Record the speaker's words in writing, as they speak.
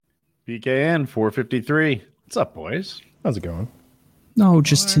PKN 453. What's up, boys? How's it going? No,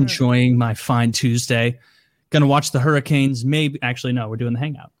 just enjoying my fine Tuesday. Gonna watch the Hurricanes. Actually, no, we're doing the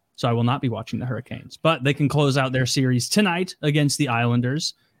Hangout, so I will not be watching the Hurricanes. But they can close out their series tonight against the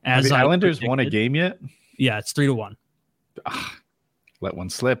Islanders. Have the Islanders won a game yet? Yeah, it's 3-1. Let one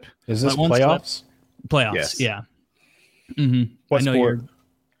slip. Is this playoffs? Playoffs, yes. Yeah. Mm-hmm. What I know sport?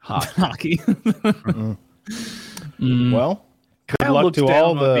 Hockey. Well, good Kyle luck looks to down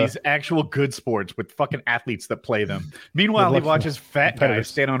all on the these actual good sports with fucking athletes that play them. Meanwhile, he watches fat guys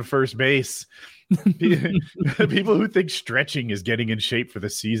stand on first base. People who think stretching is getting in shape for the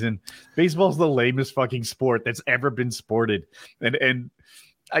season. Baseball's the lamest fucking sport that's ever been sported. And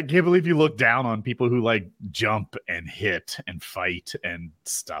I can't believe you look down on people who like jump and hit and fight and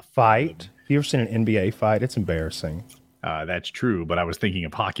stuff. fight. Have you ever seen an NBA fight? It's embarrassing. That's true, but I was thinking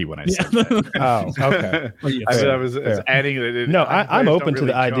of hockey when I said that. Oh, okay. I was adding. No, I'm open to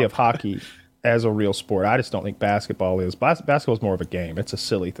the idea of hockey as a real sport. I just don't think basketball is. Basketball is more of a game. It's a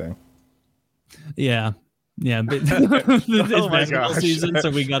silly thing. Yeah. But it's Oh my basketball gosh. season, so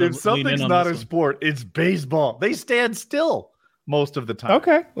we got to. If something's not a sport, it's baseball. They stand still most of the time.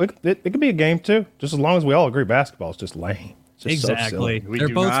 Okay, it could be a game too. Just as long as we all agree basketball is just lame. It's just so Exactly. silly. We They're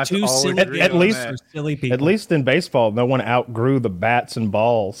do both not too all silly. agree At on least- that. silly people. At least in baseball, no one outgrew the bats and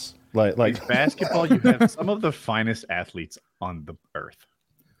balls. Like basketball, you have some of the finest athletes on the earth.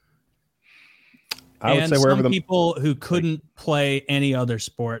 I would and say wherever some the people who couldn't play any other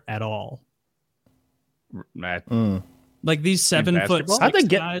sport at all. Matt, Like these 7 foot basketball? How'd they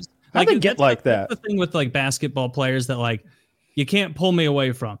get- guys. how'd they get like that? That's the thing with like basketball players that like you can't pull me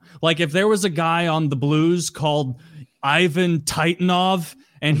away from. Like if there was a guy on the Blues called Ivan Titanov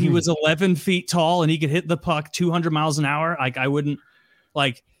and he was 11 feet tall and he could hit the puck 200 miles an hour, like I wouldn't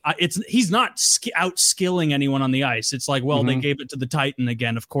like. He's not out skilling anyone on the ice. It's like, well, they gave it to the Titan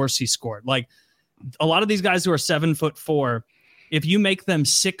again. Of course he scored. Like a lot of these guys who are 7'4", if you make them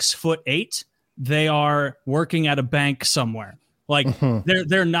 6'8", they are working at a bank somewhere. Like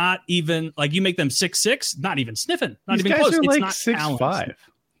they're not even like you make them 6'6", not even sniffing, not these even guys close. are it's like not 6'5". talent.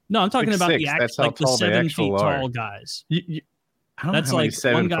 No, I'm talking about 6'6", the that's how like the tall they 7 actually feet are. tall guys. I don't That's know how many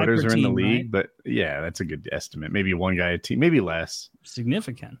like one guy 7-footers per are in the team, league, right? but yeah, that's a good estimate. Maybe one guy a team, maybe less.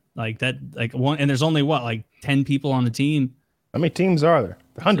 Significant like that, like one, and there's only what like 10 people on the team. how many teams are there?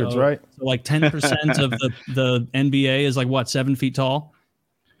 Hundreds, So- right? So like 10% of the NBA is like what 7 feet tall,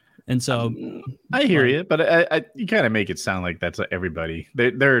 and so I hear you, but I you kind of make it sound like that's everybody.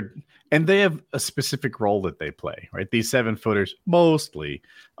 They're and they have a specific role that they play, right? These 7-footers mostly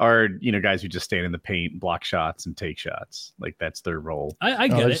are, guys who just stand in the paint, block shots, and take shots. Like that's their role. I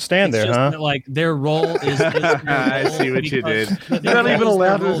get they it. stand It's there, just huh? that, like their role is. I see what you did. You're not even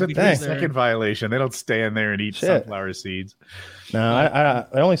allowed to. It's a 3-second violation. They don't stand there and eat Shit. sunflower seeds. No, I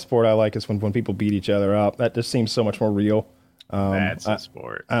the only sport I like is when people beat each other up. That just seems so much more real. That's a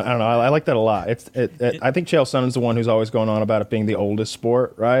sport. I don't know. I like that a lot. I think Chael Sonnen's the one who's always going on about it being the oldest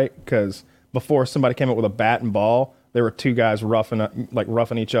sport, right? Because before somebody came up with a bat and ball, there were two guys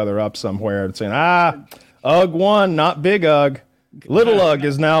roughing each other up somewhere and saying, Ugg won, not Big Ugg. Little Ugg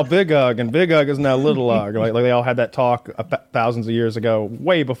is now Big Ugg, and Big Ugg is now Little Ugg. Like they all had that talk thousands of years ago,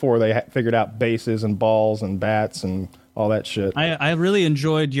 way before they figured out bases and balls and bats and all that shit. I really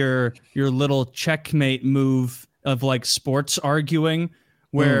enjoyed your little checkmate move of like sports arguing,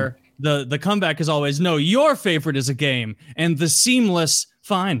 where the comeback is always no, your favorite is a game, and the seamless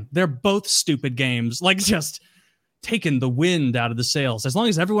fine. They're both stupid games. Like just taking the wind out of the sails. As long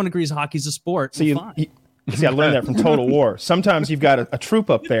as everyone agrees hockey's a sport, See, fine. See, I learned that from Total War. Sometimes you've got a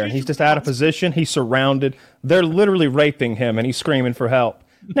troop up there, and he's just out of position. He's surrounded. They're literally raping him, and he's screaming for help.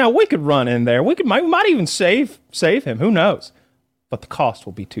 Now, we could run in there. We might even save him. Who knows? But the cost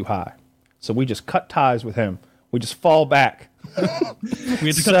will be too high. So we just cut ties with him. We just fall back,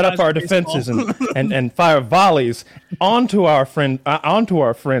 We set up our defenses, and fire volleys onto our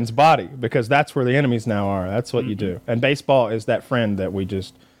friend's body, because that's where the enemies now are. That's what you do. And baseball is that friend that we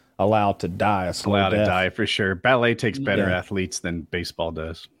just allow to die a slow Allowed to death. die for sure. Ballet takes better athletes than baseball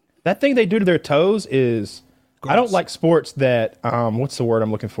does. That thing they do to their toes is I don't like sports that what's the word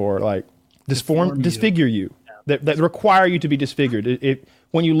I'm looking for? Like disfigure you. That require you to be disfigured.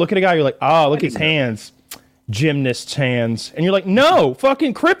 When you look at a guy, you're like, look at his hands, gymnast's hands, and you're like, no,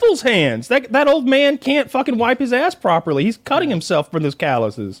 fucking cripple's hands. That old man can't fucking wipe his ass properly. He's cutting himself from those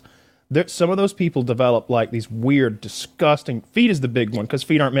calluses. Some of those people develop like these weird, disgusting. Feet is the big one because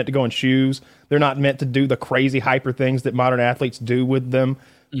feet aren't meant to go in shoes. They're not meant to do the crazy hyper things that modern athletes do with them.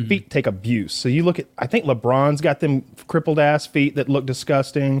 Feet take abuse. So you look at, I think LeBron's got them crippled ass feet that look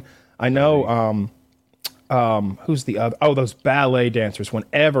disgusting. I know who's the other? Oh, those ballet dancers.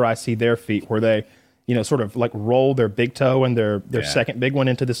 Whenever I see their feet, where they, sort of like roll their big toe and their second big one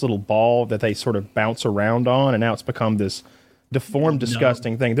into this little ball that they sort of bounce around on, and now it's become this deformed,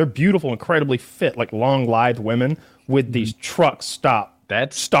 disgusting thing. They're beautiful, incredibly fit, like long, lithe women with these truck stop.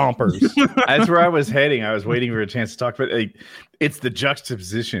 That's stompers. That's where I was heading. I was waiting for a chance to talk, but it's the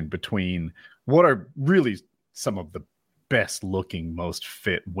juxtaposition between what are really some of the best looking, most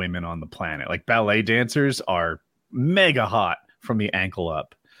fit women on the planet. Like ballet dancers are mega hot from the ankle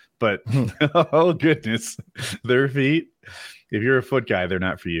up, but oh goodness, their feet. If you're a foot guy, they're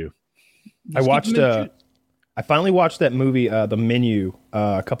not for you. I finally watched that movie, The Menu,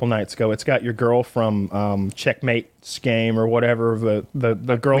 a couple nights ago. It's got your girl from Checkmate Game or whatever,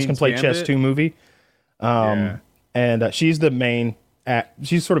 the Girls Can Play Chess 2 movie. And she's the main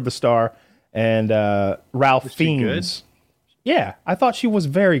she's sort of the star. And Ralph Fiennes. Yeah, I thought she was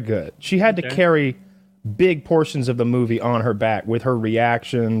very good. She had to carry big portions of the movie on her back with her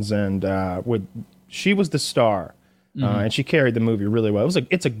reactions, and she was the star. And she carried the movie really well.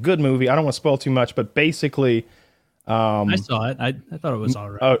 It's a good movie. I don't want to spoil too much, but basically, I saw it. I thought it was all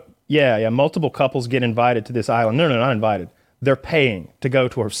right. Yeah. Multiple couples get invited to this island. No, not invited. They're paying to go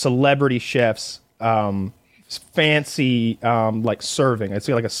to a celebrity chef's fancy like serving. It's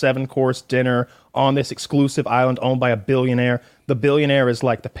like a 7-course dinner on this exclusive island owned by a billionaire. The billionaire is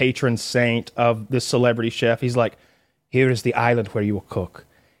like the patron saint of this celebrity chef. He's like, here is the island where you will cook.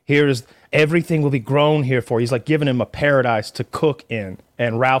 Here is everything will be grown here for you. He's like giving him a paradise to cook in.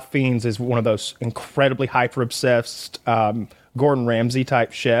 And Ralph Fiennes is one of those incredibly hyper-obsessed Gordon Ramsay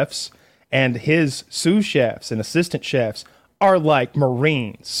type chefs. And his sous chefs and assistant chefs are like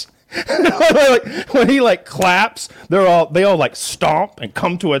Marines. When he like claps, they all like stomp and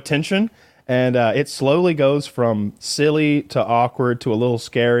come to attention. And it slowly goes from silly to awkward to a little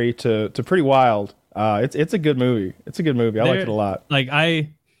scary to pretty wild. It's a good movie. It's a good movie. I liked it a lot. Like I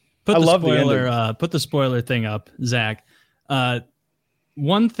love the spoiler thing up, Zach.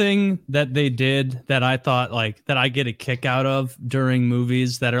 One thing that they did that I thought like that I get a kick out of during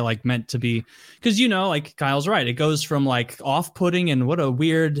movies that are like meant to be, because like Kyle's right, it goes from like off-putting and what a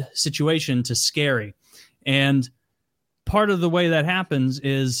weird situation to scary. And part of the way that happens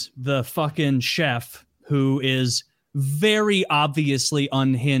is the fucking chef, who is very obviously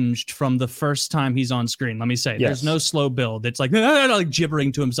unhinged from the first time he's on screen. Let me say, There's no slow build. It's like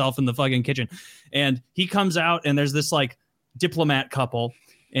gibbering to himself in the fucking kitchen. And he comes out and there's this like diplomat couple,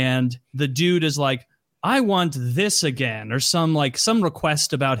 and the dude is like, I want this again, or some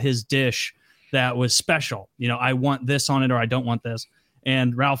request about his dish that was special. I want this on it, or I don't want this.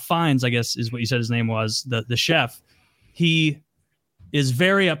 And Ralph Fiennes, I guess is what you said his name was, the chef. He is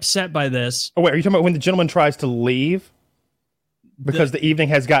very upset by this. Oh, wait, are you talking about when the gentleman tries to leave? Because the evening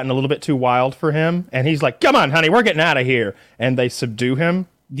has gotten a little bit too wild for him, and he's like, come on, honey, we're getting out of here. And they subdue him?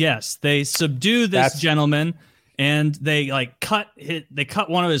 Yes, they subdue this gentleman, and they cut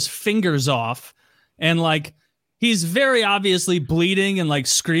one of his fingers off, and like he's very obviously bleeding and like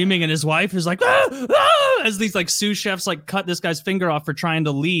screaming, and his wife is like, ah! As these like sous chefs like cut this guy's finger off for trying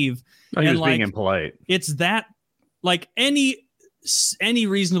to leave. He was being impolite. It's that like any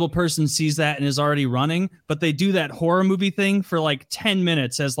reasonable person sees that and is already running, but they do that horror movie thing for like 10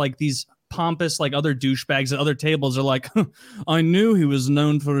 minutes as like these pompous like other douchebags at other tables are like, I knew he was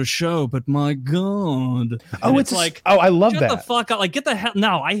known for a show, but my god. Oh, it's like, I love that. Get the fuck out. Like, get the hell.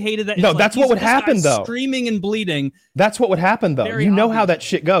 No, I hated that. No, that's what would happen though. Screaming and bleeding. That's what would happen though. You know how that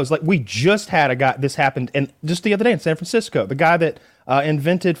shit goes. Like, we just had a guy, this happened and just the other day in San Francisco, the guy that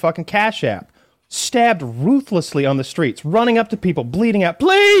invented fucking Cash App stabbed ruthlessly on the streets, running up to people, bleeding out,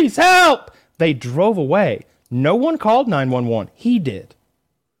 please help. They drove away. No one called 911. He did.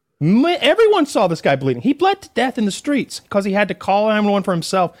 Everyone saw this guy bleeding. He bled to death in the streets because he had to call 911 for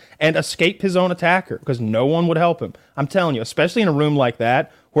himself and escape his own attacker because no one would help him. I'm telling you, especially in a room like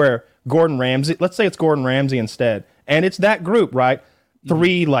that where Gordon Ramsay, let's say it's Gordon Ramsay instead, and it's that group, right?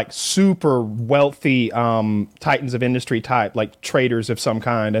 3 like super wealthy titans of industry type, like traders of some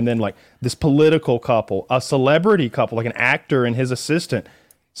kind, and then like this political couple, a celebrity couple, like an actor and his assistant.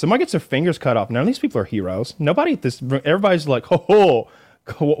 Somebody gets their fingers cut off. None of these people are heroes. Nobody at this, everybody's like,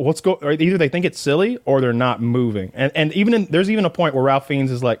 what's going? Either they think it's silly or they're not moving. And even there's even a point where Ralph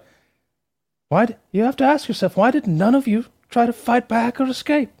Fiennes is like, why? You have to ask yourself, why did none of you try to fight back or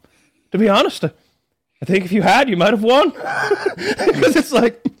escape? To be honest, I think if you had, you might have won. Because it's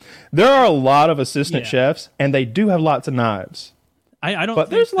like, there are a lot of assistant chefs, and they do have lots of knives. I don't.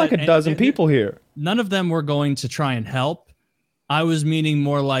 But there's like a dozen people here. None of them were going to try and help. I was meaning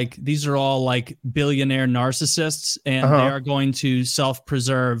more like these are all like billionaire narcissists, and they are going to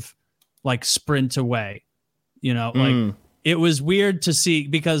self-preserve, like sprint away. Like it was weird to see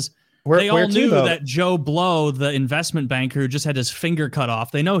because they all knew that Joe Blow, the investment banker who just had his finger cut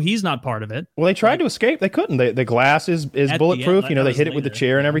off, they know he's not part of it. Well, they tried to escape. They couldn't. The glass is bulletproof. They hit it with the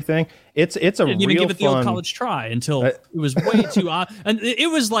chair and everything. It's a real fun. Didn't even give it the old college try until it was way too odd. And it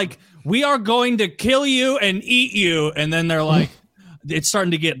was like, we are going to kill you and eat you. And then they're like, it's starting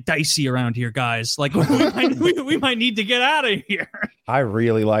to get dicey around here, guys. Like we might need to get out of here. I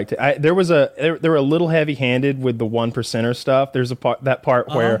really liked it. They were a little heavy-handed with the 1%er stuff. There's that part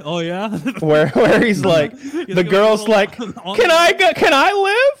where where he's like, the girl's like, can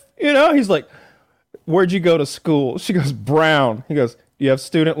I live? He's like, where'd you go to school? She goes, Brown. He goes, you have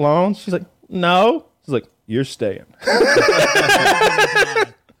student loans? She's like, no. He's like, you're staying.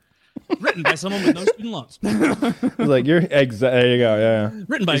 Written by someone with no student loans. Like there you go. Yeah.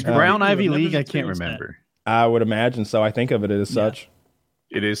 Written by Brown Ivy League. I can't remember. I would imagine so. I think of it as such.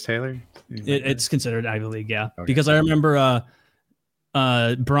 It is, Taylor. It's considered Ivy League, yeah. Okay. Because I remember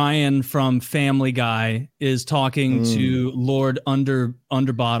Brian from Family Guy is talking to Lord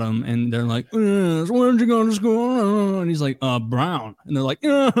Underbottom, and they're like, "Where'd you go to school?" And he's like, "Brown," and they're like,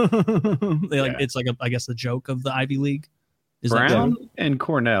 it's like I guess the joke of the Ivy League. Brown and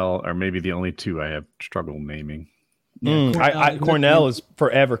Cornell are maybe the only two I have struggled naming. Yeah, Cornell is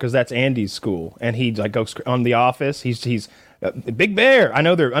forever because that's Andy's school, and he like goes on The Office. He's Big Bear. I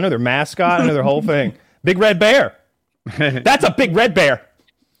know their mascot. I know their whole thing. Big Red Bear. That's a big red bear.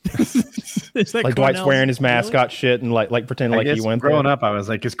 Like Dwight's wearing his mascot shit and like pretending like he went there. Growing up, I was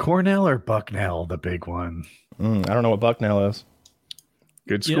like, is Cornell or Bucknell the big one? I don't know what Bucknell is.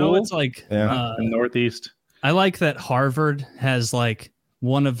 Good school. It's like in the Northeast. I like that Harvard has like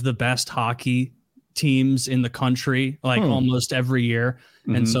one of the best hockey teams in the country, like almost every year.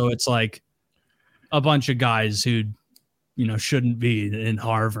 And so it's like a bunch of guys who, shouldn't be in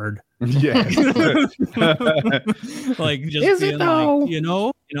Harvard. Yeah. Like just is it though?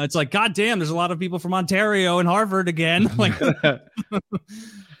 Like, it's like, God damn, there's a lot of people from Ontario and Harvard again. Like a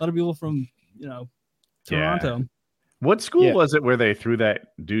lot of people from, Toronto. Yeah. What school was it where they threw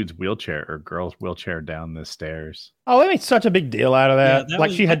that dude's wheelchair or girl's wheelchair down the stairs? Oh, they made such a big deal out of that.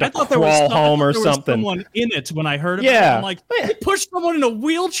 Like she had to crawl home or something. Someone in it when I heard about it. I'm like, they pushed someone in a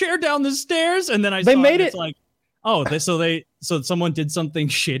wheelchair down the stairs, and then they made it like, so someone did something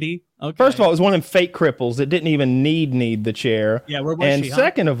shitty. Okay. First of all, it was one of them fake cripples that didn't even need the chair. Yeah, where was and she?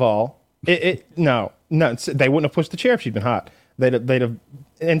 Second of all, no, they wouldn't have pushed the chair if she'd been hot. They'd have.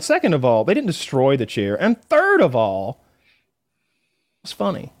 And second of all, they didn't destroy the chair. And third of all, it's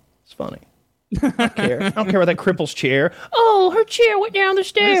funny. It's funny. I don't care. I don't care about that cripple's chair. Oh, her chair went down the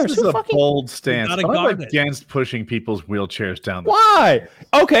stairs. This is a bold stance. I'm against pushing people's wheelchairs down the stairs.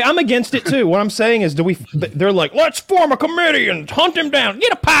 Why? Okay, I'm against it too. What I'm saying is, they're like, let's form a committee and hunt him down.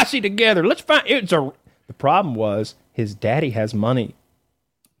 Get a posse together. Let's find. The problem was his daddy has money.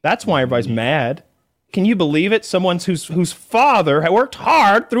 That's why everybody's mad. Can you believe it? Someone whose father had worked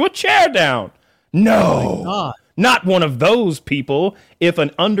hard threw a chair down. No, not one of those people. If an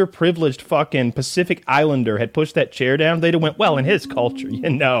underprivileged fucking Pacific Islander had pushed that chair down, they'd have went, well, in his culture,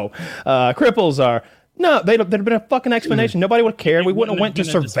 cripples are. No, there'd have been a fucking explanation. Nobody would have cared. We wouldn't have went to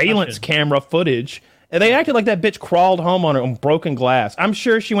surveillance camera footage. And they acted like that bitch crawled home on broken glass. I'm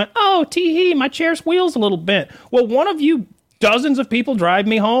sure she went, oh, tee-hee, my chair's wheel's a little bent. Well, one of you dozens of people drive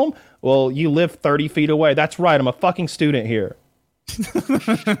me home. Well, you live 30 feet away. That's right. I'm a fucking student here.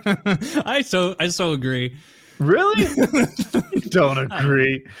 I so agree. Really? Don't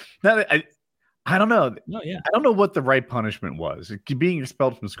agree. I don't know. No, yeah. I don't know what the right punishment was. Being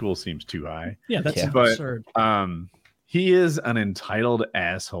expelled from school seems too high. Yeah, that's absurd. He is an entitled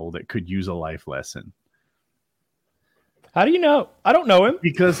asshole that could use a life lesson. How do you know? I don't know him.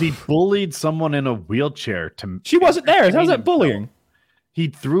 Because he bullied someone in a wheelchair. She wasn't there. How's that bullying? He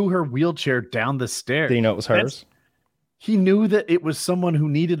threw her wheelchair down the stairs. Did he know it was hers? He knew that it was someone who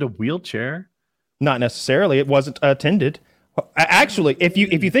needed a wheelchair. Not necessarily. It wasn't attended. Actually, if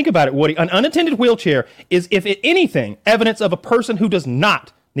you think about it, Woody, an unattended wheelchair is, if anything, evidence of a person who does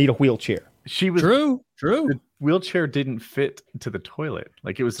not need a wheelchair. She was true. The wheelchair didn't fit to the toilet.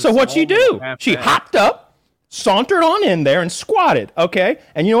 Like it was. So what'd she do? She hopped up, sauntered on in there, and squatted. Okay,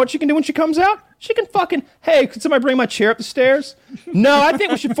 and you know what she can do when she comes out? She can fucking, hey, could somebody bring my chair up the stairs? No, I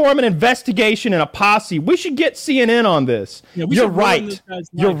think we should form an investigation and a posse. We should get CNN on this. Yeah, You're right.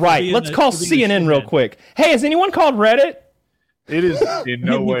 You're right. Let's call CNN real quick. Hey, has anyone called Reddit? It is in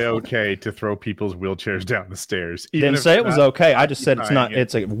no way okay to throw people's wheelchairs down the stairs. Didn't say it was okay. I just said it's not.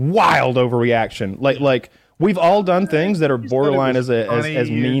 It's a wild overreaction. Like we've all done things that are borderline as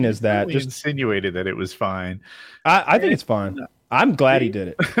mean as that. Just insinuated that it was fine. I think it's fine. I'm glad he did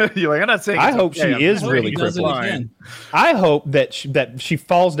it. You're like, I'm not saying. I hope she is really crippled. I hope that she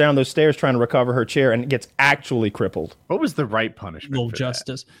falls down those stairs trying to recover her chair and gets actually crippled. What was the right punishment? Little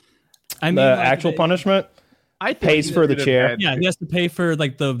justice. I mean, the actual punishment. I pays for the chair. Yeah, he has to pay for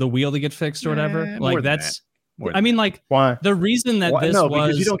like the wheel to get fixed or whatever. Like that's. I mean, like, why? The reason that this was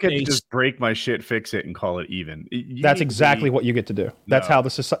because you don't get to just break my shit, fix it, and call it even. That's exactly what you get to do. That's how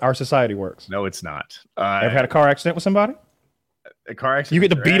our society works. No, it's not. Ever had a car accident with somebody? A car accident? You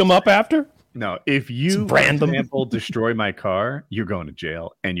get to beat them up after? No. If you, for example, destroy my car, you're going to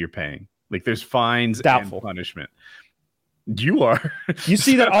jail and you're paying. Like, there's fines and punishment. You are. You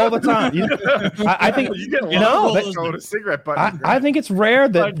see that all the time. I think you get a cigarette button. I think it's rare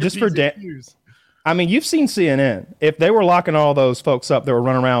that just for I mean, you've seen CNN. If they were locking all those folks up that were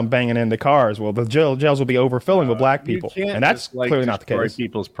running around banging into cars, well, the jails will be overfilling with black people, and that's clearly not the case.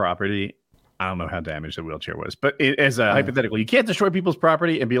 People's property. I don't know how damaged the wheelchair was, but as a hypothetical, you can't destroy people's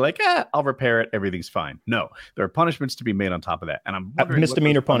property and be like, I'll repair it. Everything's fine. No, there are punishments to be made on top of that, and I'm wondering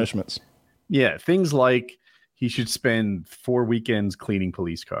misdemeanor punishments. Yeah, things like he should spend 4 weekends cleaning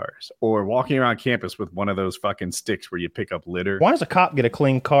police cars or walking around campus with one of those fucking sticks where you pick up litter. Why does a cop get a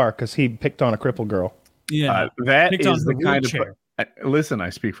clean car? Because he picked on a crippled girl. Yeah, that is the kind of. Listen,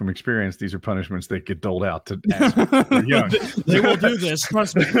 I speak from experience. These are punishments that get doled out to young. They will do this.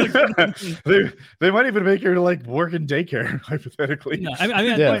 Trust me. they might even make her like work in daycare, hypothetically. No,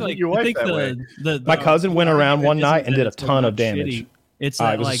 I think my cousin went around one night and did a ton of damage. It's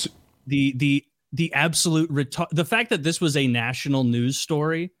like the absolute the fact that this was a national news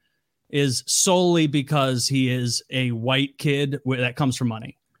story is solely because he is a white kid that comes from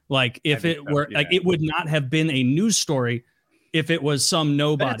money. Like if it were like it would not have been a news story if it was some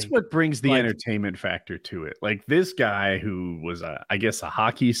nobody. That's what brings the entertainment factor to it. Like this guy who was I guess a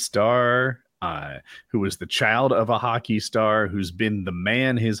hockey star, who was the child of a hockey star, who's been the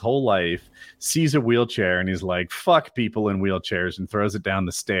man his whole life, sees a wheelchair and he's like, fuck people in wheelchairs, and throws it down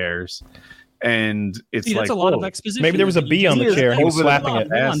the stairs. And it's that's a lot of exposition. Maybe there was a bee on the chair and he was slapping it.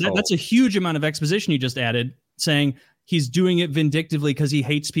 That's a huge amount of exposition you just added, saying he's doing it vindictively because he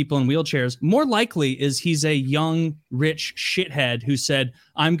hates people in wheelchairs. More likely is he's a young, rich shithead who said,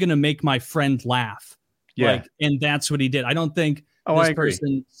 I'm going to make my friend laugh. Yeah. And that's what he did. I don't think this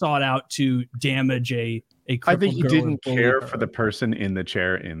person sought out to damage a I think he didn't care for the person in the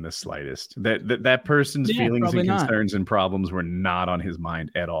chair in the slightest. That person's feelings and concerns and problems were not on his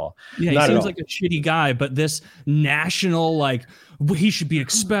mind at all. Yeah, he seems like a shitty guy, but this national, like, he should be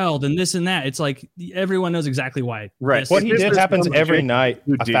expelled and this and that. It's like everyone knows exactly why. Right. What he did happens every night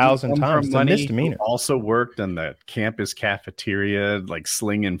 1,000 times. It's a misdemeanor. Also worked on the campus cafeteria, like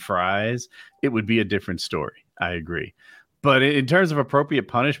slinging fries. It would be a different story. I agree. But in terms of appropriate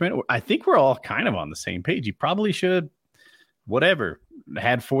punishment, I think we're all kind of on the same page. You probably should,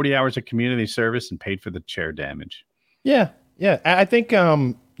 had 40 hours of community service and paid for the chair damage. Yeah. I think,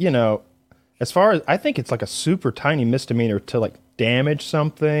 as far as, I think it's like a super tiny misdemeanor to like damage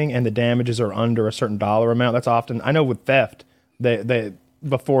something and the damages are under a certain dollar amount. That's often, I know with theft, they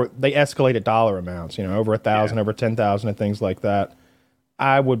escalated dollar amounts, over 1,000, over 10,000 and things like that.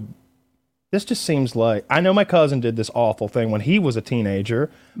 This just seems like, I know my cousin did this awful thing when he was a teenager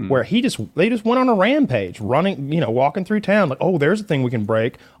where they just went on a rampage, running, walking through town. Like, oh, there's a thing we can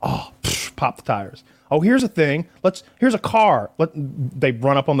break. Oh, pop the tires. Oh, here's a thing. Here's a car. They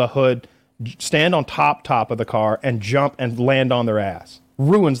run up on the hood, stand on top of the car and jump and land on their ass.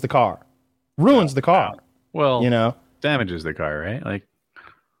 Ruins the car. Well, damages the car, right? Like,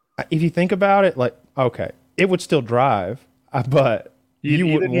 if you think about it, like, okay, it would still drive, but you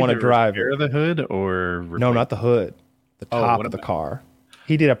wouldn't want to drive it. The hood or no, not the hood, the top of the car.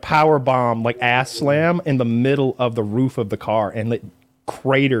 He did a power bomb, like ass slam, in the middle of the roof of the car, and it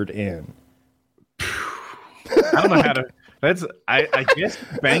cratered in. I don't know how to. That's I guess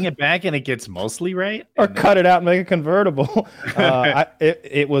bang it back and it gets mostly right, or cut it out and make it convertible.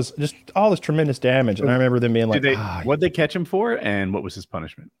 It was just all this tremendous damage, and I remember them being like, "What'd they catch him for?" And what was his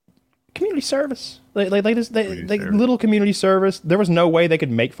punishment? Community service, little community service. There was no way they could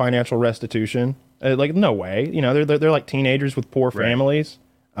make financial restitution. No way. They're like teenagers with poor families,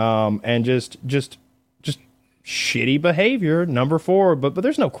 and just shitty behavior. Number 4, but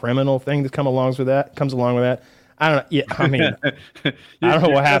there's no criminal thing that comes along with that. I don't know. Yeah, I mean, I don't know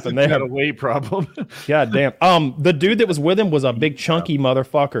what happened there. Got a weight problem. God damn. The dude that was with him was a big chunky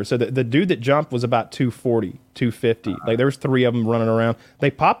motherfucker. So the dude that jumped was about 240, 250. Like there was 3 of them running around. They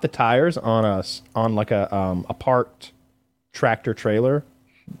popped the tires on like a parked tractor trailer,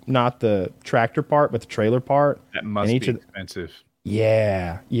 not the tractor part, but the trailer part. That must be expensive.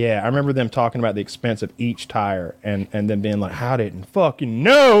 Yeah. I remember them talking about the expense of each tire and then being like, "I didn't fucking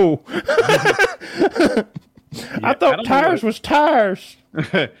know." I thought tires was tires.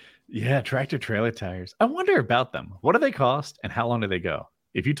 Yeah, tractor trailer tires. I wonder about them. What do they cost and how long do they go?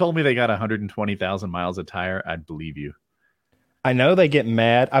 If you told me they got 120,000 miles a tire, I'd believe you. I know they get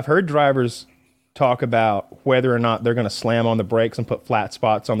mad. I've heard drivers talk about whether or not they're going to slam on the brakes and put flat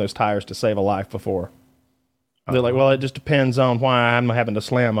spots on those tires to save a life before. They're like, well, it just depends on why I'm having to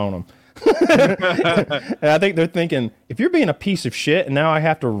slam on them. And I think they're thinking, if you're being a piece of shit and now I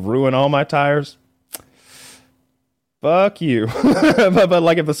have to ruin all my tires, fuck you. but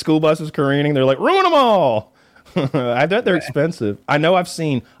like if the school bus is careening, they're like, ruin them all. I bet they're expensive. I know I've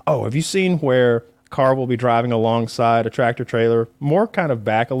seen, have you seen where a car will be driving alongside a tractor trailer, more kind of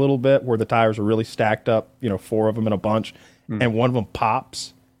back a little bit where the tires are really stacked up, 4 of them in a bunch, and one of them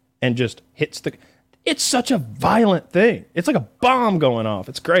pops and just hits it's such a violent thing. It's like a bomb going off.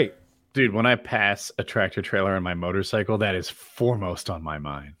 It's great. Dude, when I pass a tractor trailer on my motorcycle, that is foremost on my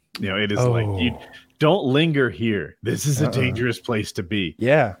mind. It is like, you don't linger here. This is a dangerous place to be.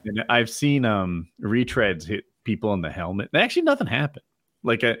 Yeah. And I've seen retreads hit people in the helmet. And actually, nothing happened.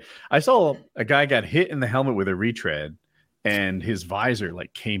 Like I saw a guy got hit in the helmet with a retread and his visor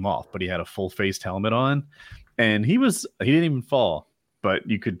came off, but he had a full-faced helmet on and he didn't even fall. But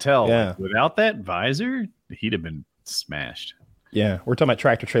you could tell without that visor, he'd have been smashed. Yeah, we're talking about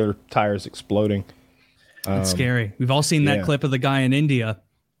tractor trailer tires exploding. It's scary. We've all seen that clip of the guy in India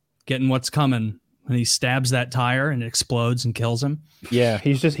getting what's coming when he stabs that tire and it explodes and kills him. Yeah,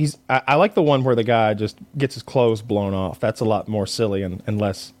 I like the one where the guy just gets his clothes blown off. That's a lot more silly and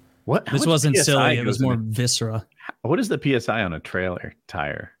less. What? This wasn't PSI silly. It was more viscera. What is the PSI on a trailer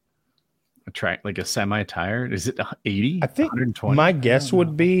tire? Like a semi tire? Is it 80? I think 120? My guess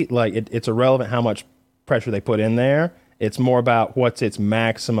would be it's irrelevant how much pressure they put in there. It's more about what's its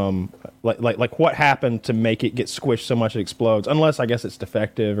maximum, like what happened to make it get squished so much it explodes. Unless I guess it's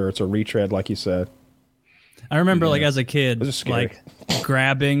defective or it's a retread, like you said. I remember as a kid,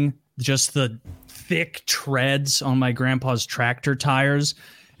 grabbing just the thick treads on my grandpa's tractor tires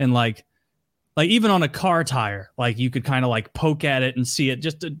and like even on a car tire, you could kind of poke at it and see it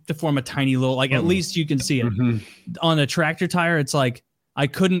just to form a tiny little, at least you can see it. On a tractor tire, it's I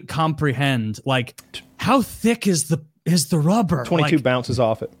couldn't comprehend how thick is the rubber. 22 bounces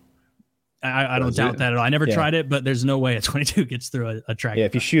off it. I don't doubt that at all. I never tried it, but there's no way a 22 gets through a tractor. Yeah,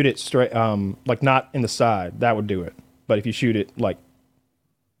 if you shoot it straight, not in the side, that would do it. But if you shoot it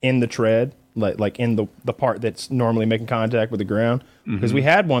in the tread, like in the part that's normally making contact with the ground, because we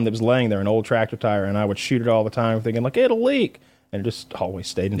had one that was laying there, an old tractor tire, and I would shoot it all the time thinking it'll leak, and it just always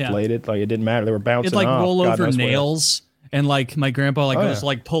stayed inflated. It didn't matter. They were bouncing off. It'd roll over nails, and my grandpa goes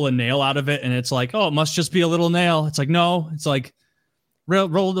pull a nail out of it, and it's it must just be a little nail. It's no, it's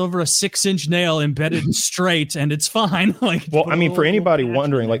rolled over a 6-inch nail embedded straight, and it's fine. For anybody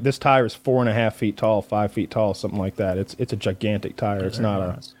wondering, this tire is 4.5 feet tall, 5 feet tall, something like that. It's a gigantic tire. It's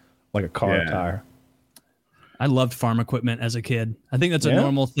not a car tire. I loved farm equipment as a kid. I think that's a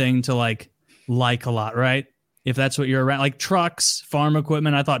normal thing to like a lot, right? If that's what you're around, trucks, farm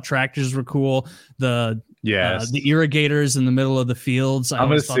equipment. I thought tractors were cool. The irrigators in the middle of the fields.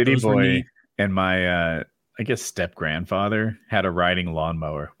 I'm a city boy, and my I guess step grandfather had a riding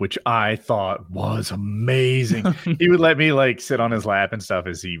lawnmower, which I thought was amazing. He would let me sit on his lap and stuff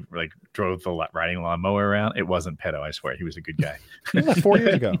as he drove the riding lawnmower around. It wasn't pedo, I swear. He was a good guy. 4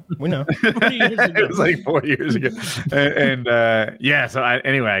 years ago. We know. 4 years ago. It was 4 years ago. So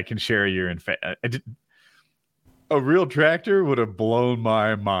I can share your a real tractor would have blown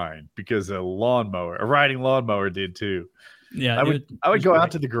my mind because a riding lawnmower did too. Yeah, I would go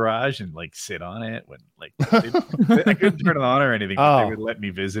out to the garage and sit on it when I couldn't turn it on or anything, but they would let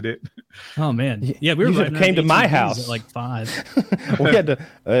me visit it. Oh man, yeah, we came to my house at 5. We had to.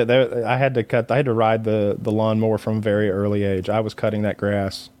 I had to ride the lawnmower from a very early age. I was cutting that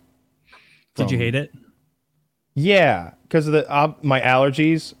grass. Did you hate it? Yeah, because of my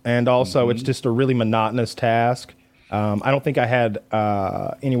allergies, and also it's just a really monotonous task. I don't think I had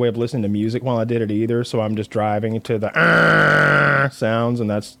any way of listening to music while I did it either, so I'm just driving to the sounds, and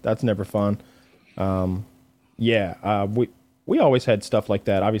that's never fun. We always had stuff like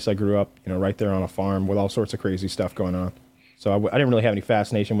that. Obviously, I grew up right there on a farm with all sorts of crazy stuff going on, so I didn't really have any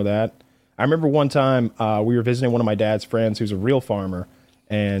fascination with that. I remember one time we were visiting one of my dad's friends who's a real farmer,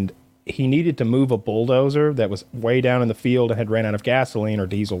 and he needed to move a bulldozer that was way down in the field and had ran out of gasoline or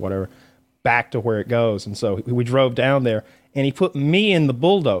diesel, whatever, back to where it goes. And so we drove down there, and he put me in the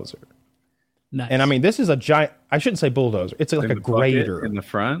bulldozer. Nice. And I mean, this is a giant, I shouldn't say bulldozer. It's like a grader in the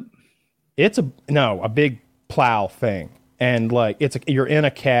front. It's a big plow thing. and like you're in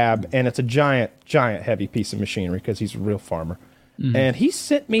a cab, and it's a giant heavy piece of machinery because he's a real farmer. And he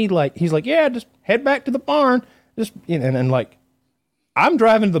sent me he's like, yeah, just head back to the barn. And like, I'm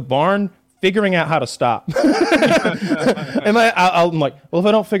driving to the barn, figuring out how to stop. And I'm like, well, if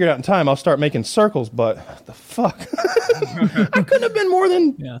I don't figure it out in time, I'll start making circles. But what the fuck? I couldn't have been more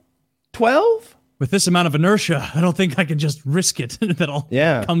than 12. With this amount of inertia, I don't think I can just risk it. That I'll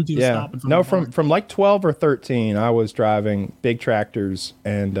come to a stop. No, from like 12 or 13, I was driving big tractors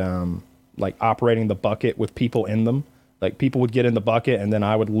and like operating the bucket with people in them. Like people would get in the bucket and then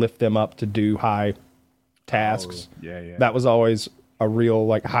I would lift them up to do high tasks. That was always a real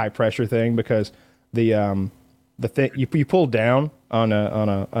like high pressure thing because the thing you pull down on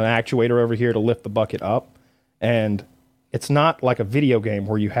an actuator over here to lift the bucket up, and it's not like a video game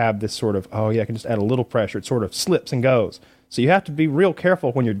where you have this sort of I can just add a little pressure. It sort of slips and goes. So you have to be real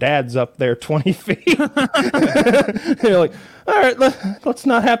careful when your dad's up there 20 feet. You're like, all right, let's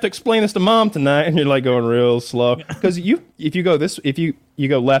not have to explain this to mom tonight. And you're like going real slow because if you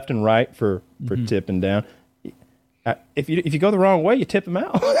go left and right for tipping down. If you go the wrong way, you tip him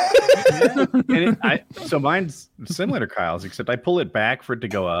out. So mine's similar to Kyle's, except I pull it back for it to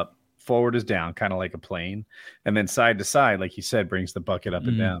go up. Forward is down, kind of like a plane, and then side to side, like you said, brings the bucket up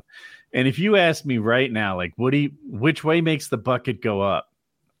and down. And if you ask me right now, like, which way makes the bucket go up?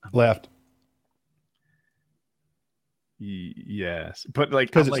 Left. Yes, but like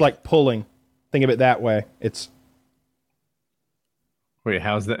because it's like pulling. Think of it that way. It's. Wait,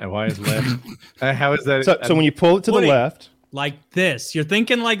 how's that? Why is left? How is that? So when you pull it to the left. Like this. You're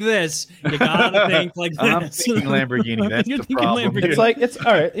thinking like this. You gotta think like this. I'm thinking Lamborghini. That's the problem. It's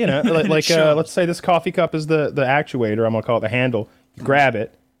all right. You know, let's say this coffee cup is the actuator. I'm gonna call it the handle. You grab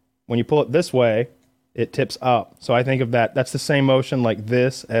it. When you pull it this way, it tips up. So I think of that. That's the same motion like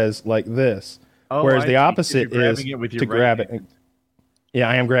this as like this. Whereas the opposite is to grab it. Yeah,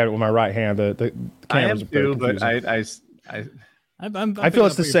 I am grabbing it with my right hand. The cameras are pretty confusing. I feel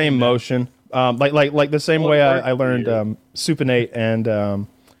it's the same motion. Like the same way I learned supinate and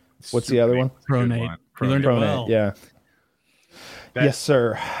what's the other one? Pronate. You learned it well. Yeah. Yes,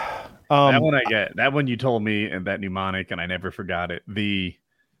 sir. That one I get. That one you told me, and that mnemonic, and I never forgot it. The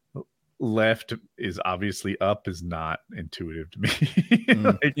left is obviously up is not intuitive to me.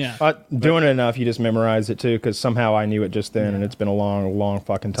 Doing it enough, you just memorize it too, because somehow I knew it just then, and it's been a long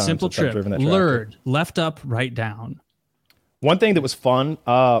fucking time Simple since trick. I've driven that tractor. Lured, left up, right down. One thing that was fun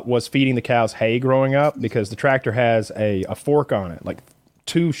was feeding the cows hay growing up, because the tractor has a fork on it, like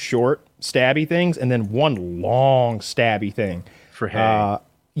 2 short stabby things and then 1 long stabby thing. For hay.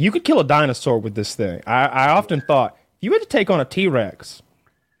 You could kill a dinosaur with this thing. I often thought, if you had to take on a T-Rex,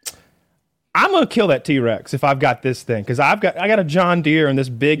 I'm going to kill that T-Rex if I've got this thing, because I got a John Deere and this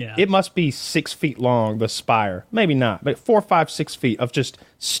big, it must be 6 feet long, the spire. Maybe not, but 4, 5, 6 feet of just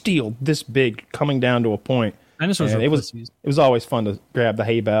steel this big coming down to a point. It was always fun to grab the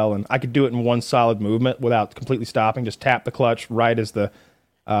hay bale, and I could do it in one solid movement without completely stopping. Just tap the clutch right as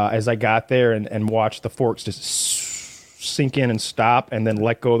I got there, and watch the forks just sink in and stop, and then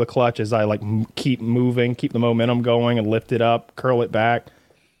let go of the clutch as I keep moving, keep the momentum going, and lift it up, curl it back.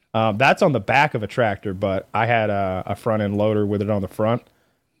 That's on the back of a tractor, but I had a front end loader with it on the front.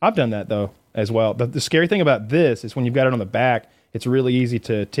 I've done that though as well. The scary thing about this is when you've got it on the back, it's really easy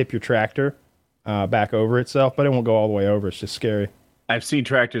to tip your tractor back over itself, but it won't go all the way over. It's just scary. I've seen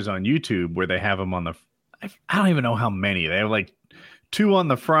tractors on YouTube where they have them on I don't even know how many. They have like 2 on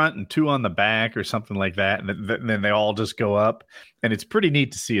the front and 2 on the back or something like that. And then they all just go up. And it's pretty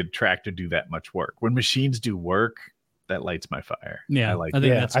neat to see a tractor do that much work. When machines do work, that lights my fire. Yeah,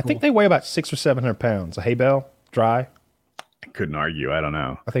 I think they weigh about 600 or 700 pounds. A hay bale, dry. I couldn't argue. I don't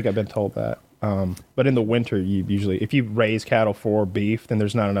know. I think I've been told that. But in the winter, you usually, if you raise cattle for beef, then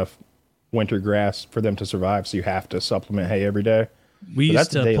there's not enough winter grass for them to survive, so you have to supplement hay every day. We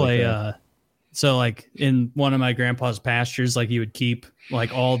used to play so like in one of my grandpa's pastures, like he would keep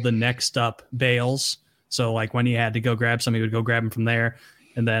like all the next up bales, so like when he had to go grab some, he would go grab them from there,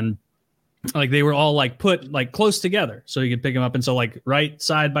 and then like they were all like put like close together so you could pick them up, and so like right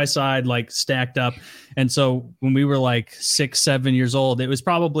side by side, like stacked up. And so when we were like 6, 7 years old, it was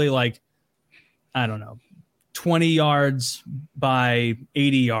probably like, I don't know, 20 yards by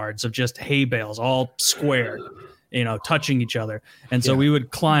 80 yards of just hay bales, all square, touching each other. And so we would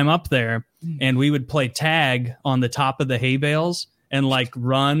climb up there and we would play tag on the top of the hay bales and like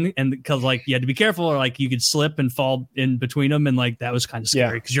run. And because like you had to be careful, or like you could slip and fall in between them. And like that was kind of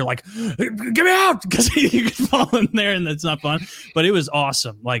scary because you're like, get me out, because you could fall in there and that's not fun. But it was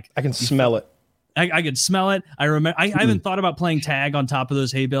awesome. Like I can smell it. I could smell it. I remember I haven't thought about playing tag on top of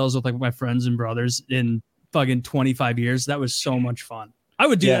those hay bales with like my friends and brothers in fucking 25 years. That was so much fun. I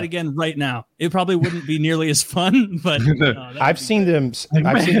would do that again right now. It probably wouldn't be nearly as fun, but I've seen them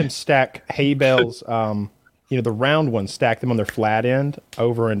stack hay bales, the round ones, stack them on their flat end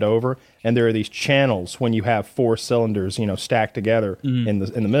over and over. And there are these channels when you have 4 cylinders, stacked together in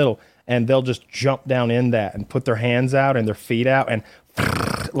the middle, and they'll just jump down in that and put their hands out and their feet out and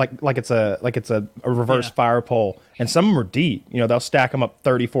like it's a reverse fire pole. And some of them are deep. They'll stack them up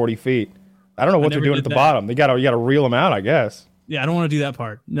 30, 40 feet. I don't know what they're doing at the bottom. You got to reel them out, I guess. Yeah, I don't want to do that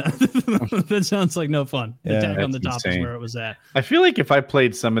part. No. That sounds like no fun. The tag on the top is where it was at. I feel like if I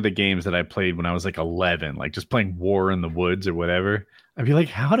played some of the games that I played when I was like 11, like just playing War in the Woods or whatever, I'd be like,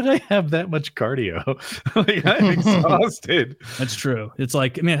 how did I have that much cardio? Like, I'm exhausted. That's true. It's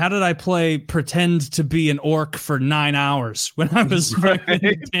like, man, how did I play pretend to be an orc for 9 hours when I was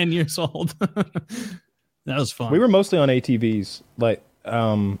 10 years old? That was fun. We were mostly on ATVs. Like,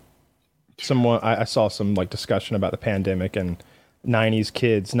 I saw some like discussion about the pandemic and 90s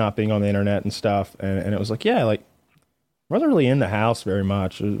kids not being on the internet and stuff, and it was like, I wasn't really in the house very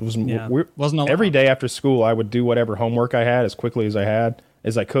much. It was wasn't every day after school I would do whatever homework I had as quickly as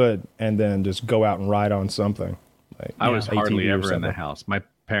I could, and then just go out and ride on something. Like, I was hardly ever in the house. My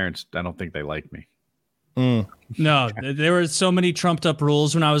parents, I don't think they like me. No, there were so many trumped up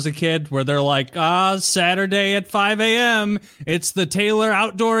rules when I was a kid where they're like, Saturday at 5 a.m. It's the Taylor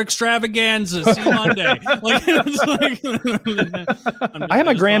Outdoor Extravaganza. See you Monday. I had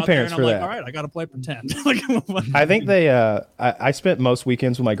my grandparents for that. All right, I got to play pretend. I think I spent most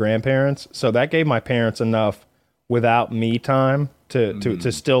weekends with my grandparents, so that gave my parents enough without me time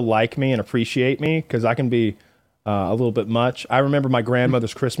to still like me and appreciate me, because I can be a little bit much. I remember my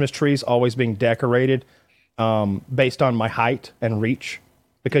grandmother's Christmas trees always being decorated based on my height and reach,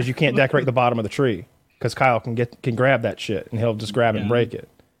 because you can't decorate the bottom of the tree because Kyle can grab that shit and he'll just grab it and break it.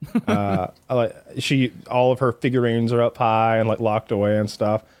 All of her figurines are up high and like locked away and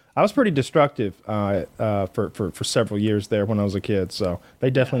stuff. I was pretty destructive for several years there when I was a kid, so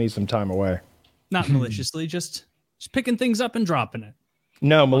they definitely need some time away. Not maliciously, just picking things up and dropping it.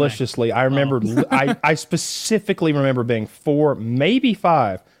 No, maliciously. I remember. I specifically remember being 4, maybe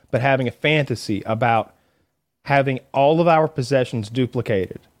 5, but having a fantasy about having all of our possessions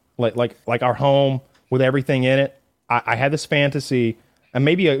duplicated, like our home with everything in it. I had this fantasy, and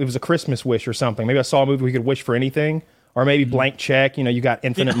maybe it was a Christmas wish or something. Maybe I saw a movie we could wish for anything, or maybe blank check. You got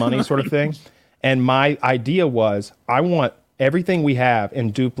infinite money, sort of thing. And my idea was, I want everything we have in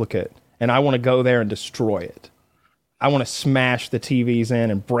duplicate, and I want to go there and destroy it. I want to smash the TVs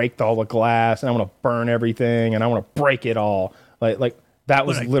in and break all the glass, and I want to burn everything, and I want to break it all. Like that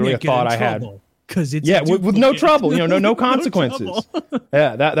was literally a thought I had. Because it's with no trouble, no consequences.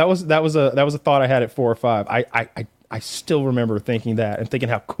 That was a thought I had at 4 or 5. I still remember thinking that and thinking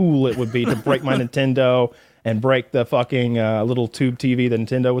how cool it would be to break my Nintendo and break the fucking little tube TV that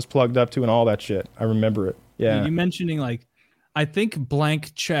Nintendo was plugged up to and all that shit. I remember it. Yeah. You mentioning I think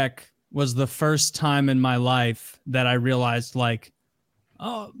blank check was the first time in my life that I realized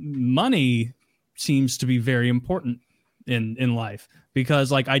money seems to be very important in life,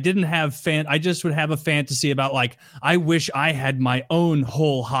 because I didn't have I just would have a fantasy about I wish I had my own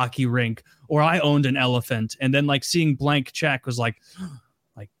whole hockey rink, or I owned an elephant. And then seeing blank check was like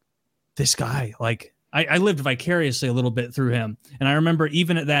this guy, I lived vicariously a little bit through him. And I remember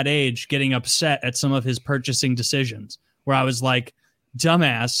even at that age getting upset at some of his purchasing decisions where I was like,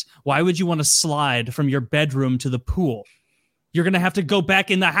 dumbass, why would you want to slide from your bedroom to the pool? You're going to have to go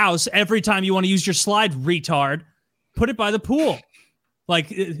back in the house every time you want to use your slide, retard. Put it by the pool.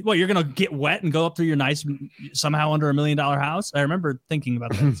 You're going to get wet and go up through your nice, somehow under $1 million house? I remember thinking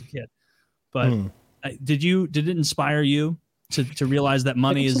about that as a kid. But did it inspire you to realize that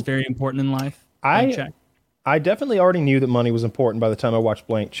money is very important in life? I definitely already knew that money was important by the time I watched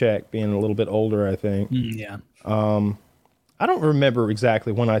Blank Check, being a little bit older, I think. Yeah. I don't remember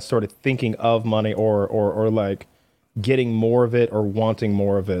exactly when I started thinking of money or getting more of it or wanting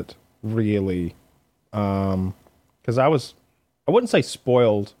more of it, really. Because I wouldn't say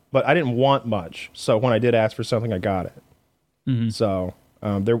spoiled, but I didn't want much. So when I did ask for something, I got it. Mm-hmm. So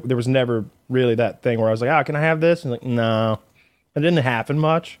there was never really that thing where I was like, can I have this? And no, it didn't happen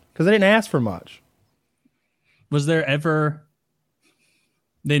much because I didn't ask for much. Was there ever,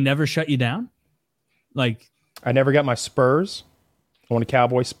 they never shut you down? I never got my spurs. I wanted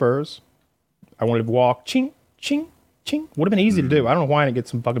cowboy spurs. I wanted to walk ching, ching, ching. Would have been easy to do. I don't know why I didn't get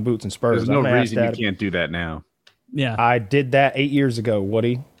some fucking boots and spurs. There's no reason you can't do that now. Yeah. I did that 8 years ago,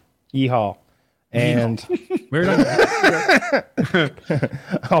 Woody. Yeehaw. And we're and I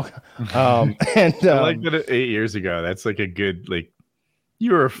like that 8 years ago. That's a good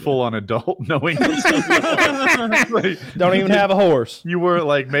You were a full-on adult, knowing like, don't even have a horse. You were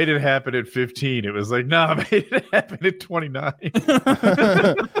like made it happen at 15. It was like, no, I made it happen at 29.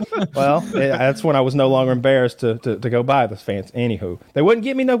 Well, that's when I was no longer embarrassed to go buy the fans. Anywho, they wouldn't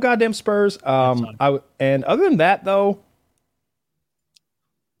give me no goddamn Spurs. And other than that, though,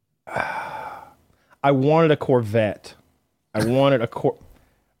 I wanted a Corvette. I wanted a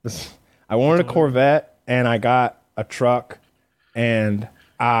Corvette, and I got a truck. And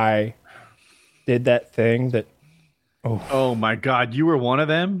I did that thing that. Oh my God! You were one of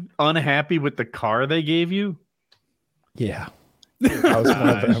them, unhappy with the car they gave you. Yeah, I was one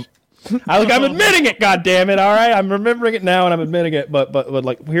of them. I'm admitting it. God damn it! All right, I'm remembering it now, and I'm admitting it. But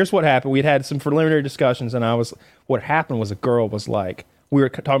like, here's what happened. We'd had some preliminary discussions, and what happened was a girl was like, we were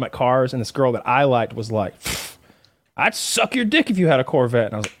talking about cars, and this girl that I liked was like, I'd suck your dick if you had a Corvette,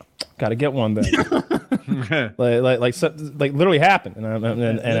 and I was like, gotta get one then. like literally happened, and I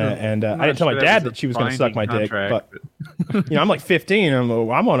didn't tell my dad that she was going to suck my dick, but I'm like 15. I'm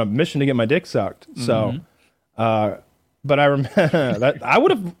on a mission to get my dick sucked. So, but I remember that I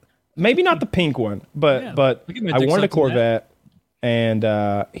would have maybe not the pink one, but I wanted a Corvette, and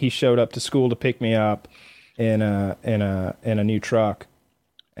he showed up to school to pick me up in a new truck.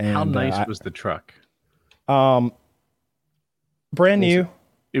 And how nice was the truck? Brand new.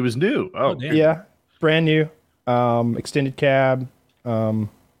 It was new. Oh, damn. Yeah, brand new. Extended cab,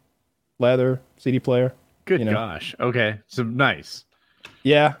 leather, CD player. Good gosh. Okay, so nice.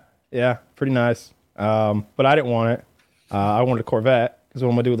 Yeah, pretty nice. But I didn't want it. I wanted a Corvette because what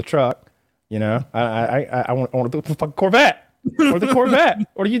am I gonna do with the truck? I want the fucking Corvette. Or the Corvette.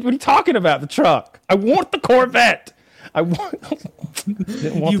 What are you talking about? The truck. I want the Corvette.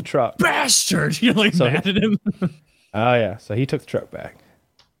 Didn't want the truck. Bastard! You're like mad at him. Oh yeah. So he took the truck back.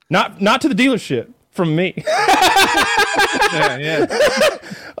 Not to the dealership, from me. Yeah.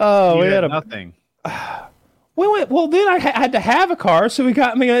 Oh, we had nothing. Well, then I had to have a car, so he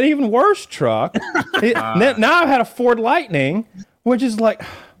got me an even worse truck. Now I've had a Ford Lightning, which is like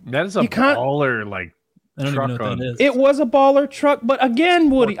that is a baller I don't truck. Even know what that is. It was a baller truck, but again,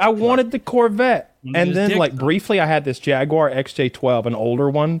 Woody, I wanted the Corvette, and then briefly I had this Jaguar XJ12, an older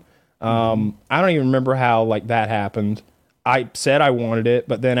one. I don't even remember how that happened. I said I wanted it,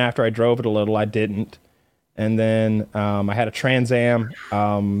 but then after I drove it a little, I didn't. And then I had a Trans Am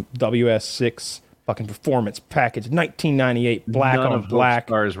WS6 fucking performance package, 1998, black None on of black. Hope's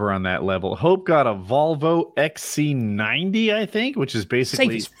cars were on that level. Hope got a Volvo XC90, I think, which is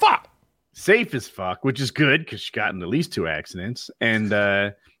basically safe as fuck, which is good because she got in at least 2 accidents.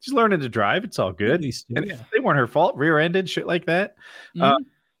 And she's learning to drive. It's all good. They weren't her fault. Rear-ended, shit like that.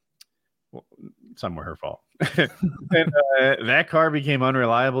 Some were her fault. And that car became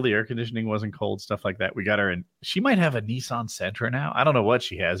unreliable. The air conditioning wasn't cold, stuff like that. We got her in. She might have a Nissan Sentra now. I don't know what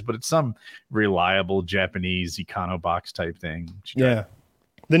she has, but it's some reliable Japanese Econobox type thing. Yeah.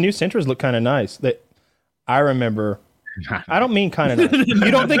 The new Sentras look kind of nice. That I remember. I don't mean kind of nice.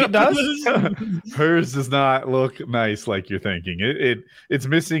 You don't think it does? Hers does not look nice like you're thinking. It's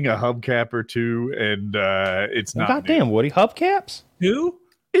missing a hubcap or two, and it's not. Goddamn, Woody, hubcaps? Who?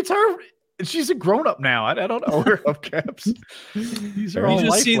 It's her. She's a grown up now. I don't know her hubcaps. These are all you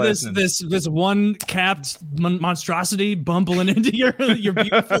just life see lessons. this one capped monstrosity bumbling into your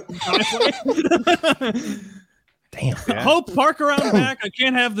beautiful driveway. Damn. Yeah. Hope, park around back. I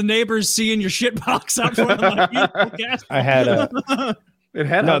can't have the neighbors seeing your shit box out front of my beautiful gas. I had it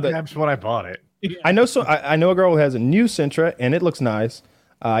had hubcaps when I bought it. Yeah. I know a girl who has a new Sentra and it looks nice.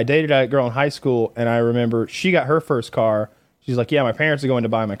 I dated a girl in high school and I remember she got her first car. She's like, yeah, my parents are going to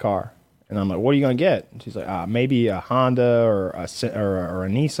buy my car. And I'm like, what are you going to get? And she's like, maybe a Honda or a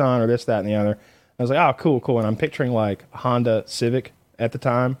Nissan or this, that, and the other. I was like, oh, cool. And I'm picturing like a Honda Civic at the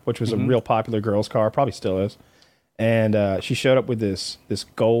time, which was a real popular girl's car, probably still is. And she showed up with this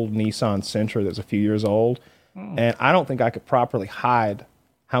gold Nissan Sentra that's a few years old. And I don't think I could properly hide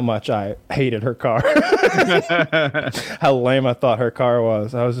how much I hated her car. How lame I thought her car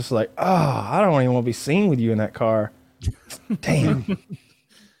was. I was just like, oh, I don't even want to be seen with you in that car. Damn.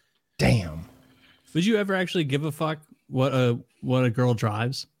 Would you ever actually give a fuck what a girl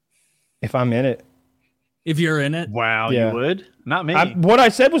drives? If I'm in it. If you're in it? Wow, Yeah. You would? Not me. What I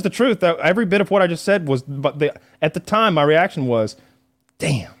said was the truth. Though. Every bit of what I just said was, at the time, my reaction was,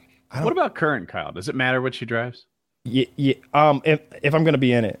 damn. What about current Kyle? Does it matter what she drives? Yeah. If I'm going to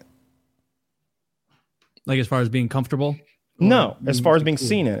be in it. Like as far as being comfortable? No, as far as being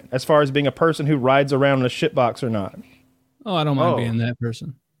seen in it. As far as being a person who rides around in a shitbox or not. Oh, I don't mind being that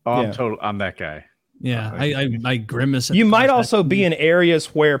person. Oh, Yeah. I'm that guy. Yeah, I grimace. You might also be in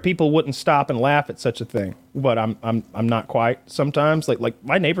areas where people wouldn't stop and laugh at such a thing, but I'm not quite. Sometimes, like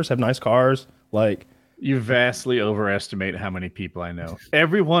my neighbors have nice cars. Like you vastly overestimate how many people I know.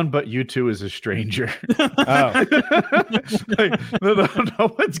 Everyone but you two is a stranger. Oh, Like, no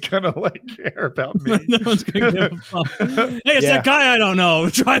one's gonna like care about me. No one's gonna give a fuck. Hey, it's that guy I don't know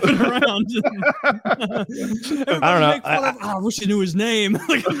driving around. I don't know. I wish I knew his name.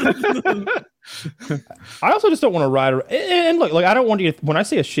 I also just don't want to ride. And look, like I don't want you to. When I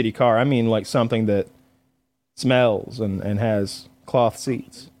say a shitty car, I mean like something that smells and has cloth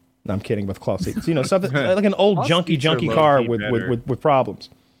seats. No, I'm kidding with cloth seats. You know, something like an old junky car with problems.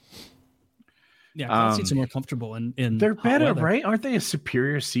 Yeah, cloth seats are more comfortable in they're better, weather. right? Aren't they a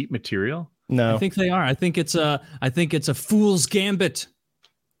superior seat material? No, I think they are. I think it's a fool's gambit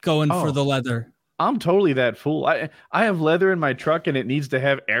going for the leather. I'm totally that fool. I have leather in my truck and it needs to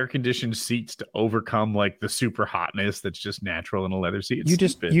have air conditioned seats to overcome like the super hotness that's just natural in a leather seat.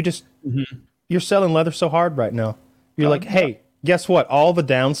 You're selling leather so hard right now. You're like, hey, guess what? All the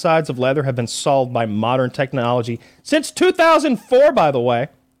downsides of leather have been solved by modern technology since 2004, by the way.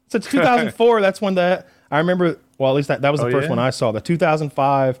 Since 2004, that's when I remember, well, at least that was the first one I saw. The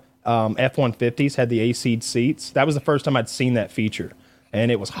 2005 F-150s had the AC seats. That was the first time I'd seen that feature.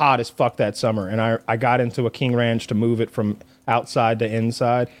 And it was hot as fuck that summer. And I got into a King Ranch to move it from outside to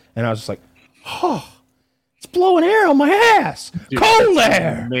inside. And I was just like, oh, it's blowing air on my ass. Dude, cold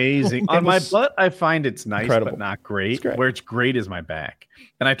air. Amazing. On my butt, I find it's nice, but not great. Where it's great is my back.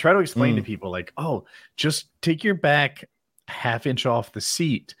 And I try to explain to people like, oh, just take your back half inch off the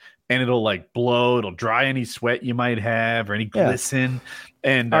seat and it'll like blow. It'll dry any sweat you might have or any glisten.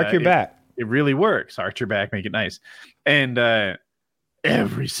 And arch your back. It really works. Arch your back, make it nice. And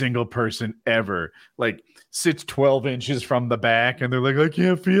every single person ever like sits 12 inches from the back and they're like, I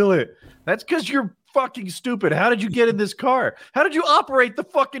can't feel it. That's because you're fucking stupid. How did you get in this car? How did you operate the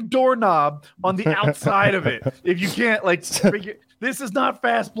fucking doorknob on the outside of it? If you can't like figure, this is not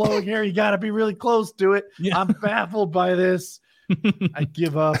fast blowing air. You got to be really close to it. Yeah. I'm baffled by this. I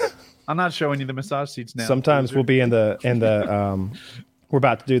give up. I'm not showing you the massage seats now. Sometimes we'll be in the we're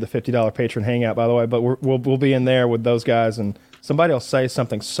about to do the $50 patron hangout, by the way, but we'll be in there with those guys and somebody will say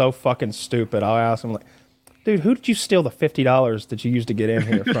something so fucking stupid. I'll ask them like, dude, who did you steal the $50 that you used to get in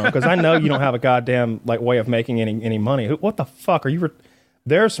here from? Because I know you don't have a goddamn like way of making any money. What the fuck are you?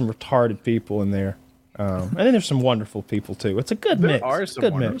 There are some retarded people in there, and then there's some wonderful people too. It's a good mix. There are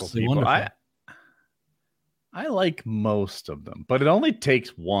some wonderful people. I like most of them, but it only takes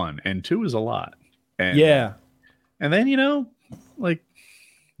one, and two is a lot. And, and then like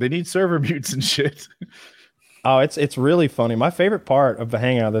they need server mutes and shit. Oh, it's really funny. My favorite part of the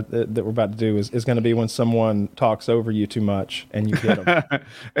hangout that we're about to do is going to be when someone talks over you too much and you hit them.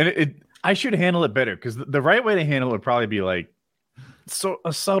 And I should handle it better because the right way to handle it would probably be like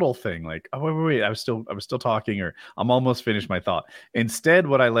a subtle thing, like, oh wait, I was still talking, or I'm almost finished my thought. Instead,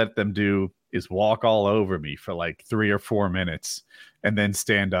 what I let them do is walk all over me for like 3 or 4 minutes and then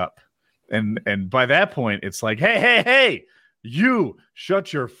stand up. And by that point, it's like, hey. You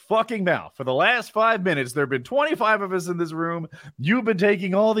shut your fucking mouth. For the last 5 minutes, there have been 25 of us in this room. You've been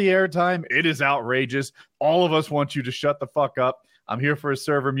taking all the airtime. It is outrageous. All of us want you to shut the fuck up. I'm here for a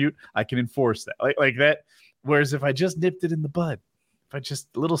server mute. I can enforce that. Like that. Whereas if I just nipped it in the bud, if I just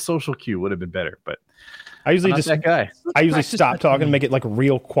a little social cue would have been better. But I usually that guy. I usually stop talking and make it like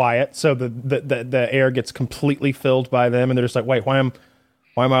real quiet so the air gets completely filled by them and they're just like, wait, why am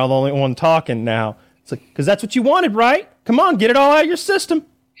I the only one talking now? It's like, because that's what you wanted, right? Come on, get it all out of your system.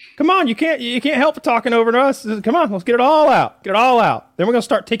 Come on, you can't help but talking over to us. Come on, let's get it all out. Get it all out. Then we're gonna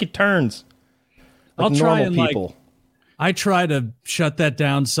start taking turns. Like I'll try and people. I try to shut that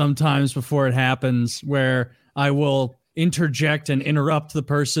down sometimes before it happens, where I will interject and interrupt the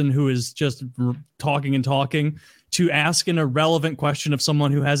person who is just talking to ask an irrelevant question of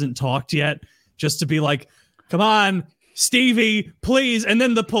someone who hasn't talked yet, just to be like, come on, Stevie, please. And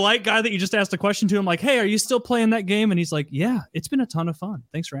then the polite guy that you just asked a question to, I'm like, hey, are you still playing that game? And he's like, yeah, it's been a ton of fun.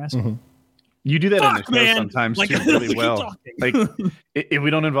 Thanks for asking. Mm-hmm. You do that in the show sometimes too, really well. Like if we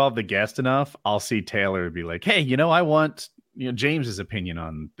don't involve the guest enough, I'll see Taylor be like, hey, I want James's opinion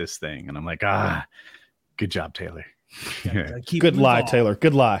on this thing. And I'm like, good job, Taylor. Good lie, Taylor.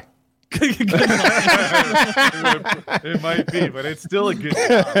 Good lie. It might be, but it's still a good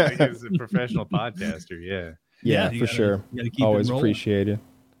job as a professional podcaster. Yeah, for sure. Always appreciated.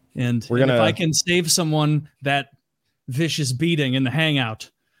 And if I can save someone that vicious beating in the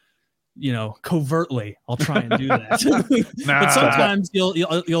hangout, covertly, I'll try and do that. But sometimes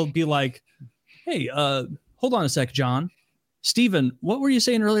you'll be like, hey, hold on a sec, John. Steven, what were you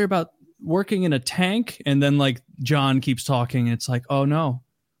saying earlier about working in a tank, and then like John keeps talking, and it's like, oh no.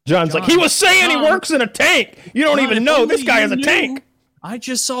 John's like, he was saying he works in a tank. You don't even know this guy has a tank. I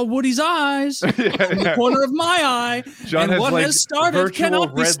just saw Woody's eyes on the corner of my eye. John and has what like has started virtual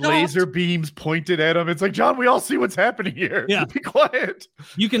cannot be red stopped. laser beams pointed at him. It's like, John, we all see what's happening here. Yeah. Be quiet.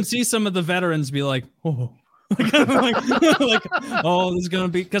 You can see some of the veterans be like, oh. like, oh, this is gonna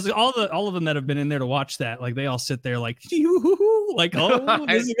be, because all of them that have been in there to watch that, like they all sit there like, like, oh,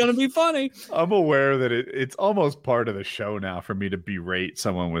 this is gonna be funny. I'm aware that it's almost part of the show now for me to berate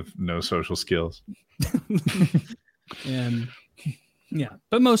someone with no social skills. And yeah,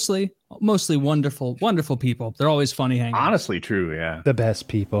 but mostly wonderful people. They're always funny hanging. Honestly, true. Yeah, the best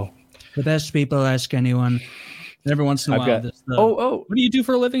people. The best people. Ask anyone. And every once in a while, what do you do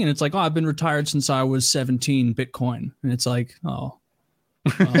for a living? And it's like, oh, I've been retired since I was 17 Bitcoin. And it's like, oh,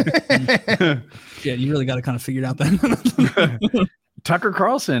 yeah, you really got to kind of figure it out then. Tucker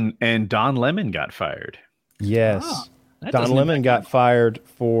Carlson and Don Lemon got fired. Yes. Don Lemon got fired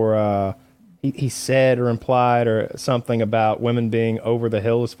for, he said or implied or something about women being over the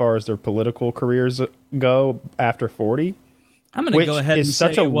hill as far as their political careers go after 40. I'm going to go ahead and say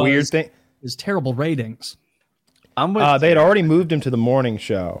such a weird thing. It's terrible ratings. They had already moved him to the morning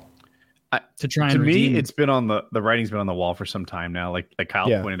show. To me, it's been on the writing's been on the wall for some time now. Like Kyle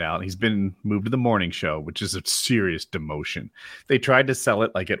pointed out, he's been moved to the morning show, which is a serious demotion. They tried to sell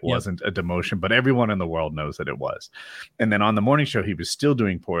it like it wasn't a demotion, but everyone in the world knows that it was. And then on the morning show, he was still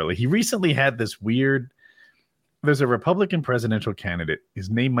doing poorly. He recently had this weird. There's a Republican presidential candidate.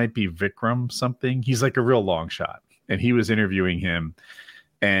 His name might be Vikram something. He's like a real long shot, and he was interviewing him,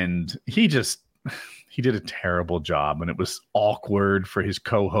 and he did a terrible job, and it was awkward for his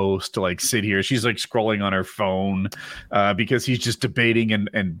co-host to like sit here. She's like scrolling on her phone because he's just debating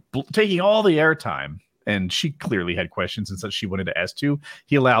and taking all the airtime. And she clearly had questions and such she wanted to ask to.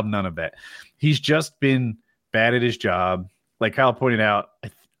 He allowed none of that. He's just been bad at his job. Like Kyle pointed out,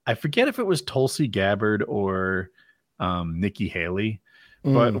 I forget if it was Tulsi Gabbard or Nikki Haley,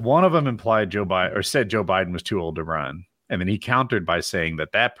 but one of them implied Joe Biden or said Joe Biden was too old to run. And then he countered by saying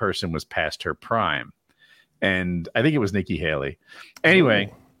that person was past her prime. And I think it was Nikki Haley.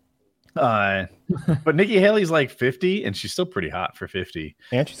 Anyway, but Nikki Haley's like 50, and she's still pretty hot for 50.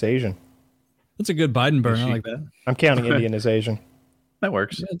 And she's Asian. That's a good Biden burn. I like that. I'm counting Indian as Asian. That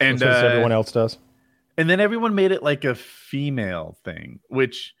works. Yeah, and everyone else does. And then everyone made it like a female thing,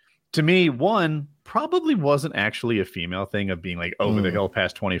 which to me, one, probably wasn't actually a female thing of being like over the hill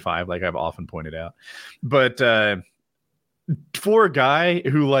past 25, like I've often pointed out. But for a guy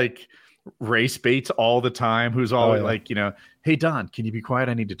who like race baits all the time, who's always like, hey Don, can you be quiet?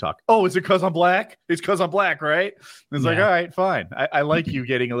 I need to talk. Oh, is it because I'm black? It's because I'm black, right? And it's like, all right, fine. I like you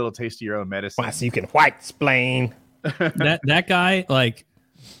getting a little taste of your own medicine. Why, so you can white explain. that guy like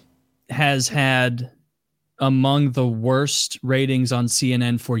has had among the worst ratings on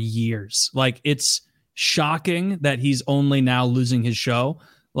CNN for years. Like it's shocking that he's only now losing his show.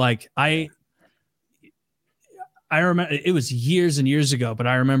 Like I remember it was years and years ago, but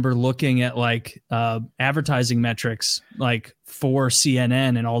I remember looking at like advertising metrics like for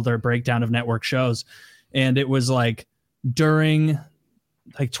CNN and all their breakdown of network shows. And it was like during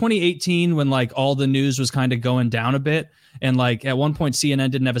like 2018 when like all the news was kind of going down a bit. And like at one point CNN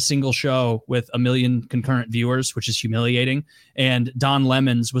didn't have a single show with 1 million concurrent viewers, which is humiliating. And Don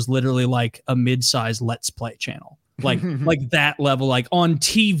Lemon's was literally like a mid-sized Let's Play channel, like that level, like on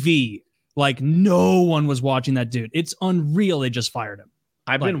TV. Like no one was watching that dude. It's unreal. They just fired him.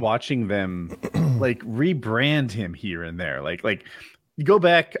 I've been watching them like rebrand him here and there. Like you go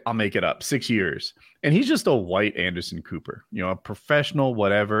back, I'll make it up, 6 years. And he's just a white Anderson Cooper, a professional,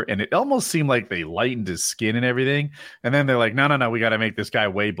 whatever. And it almost seemed like they lightened his skin and everything. And then they're like, no, we got to make this guy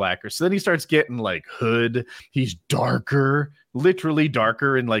way blacker. So then he starts getting like hood. He's darker, literally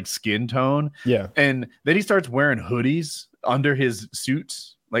darker in like skin tone. Yeah. And then he starts wearing hoodies under his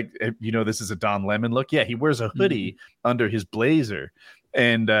suits. Like, this is a Don Lemon look. Yeah, he wears a hoodie under his blazer.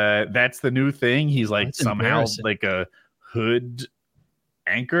 And that's the new thing. He's like somehow like a hood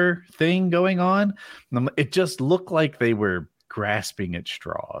anchor thing going on. It just looked like they were grasping at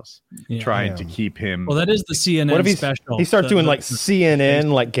straws, trying to keep him. Well, that is the CNN what if special. He starts doing like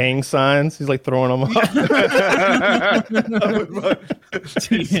CNN, like gang signs. He's like throwing them up.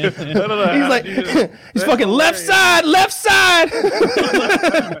 He's like, he's fucking left side.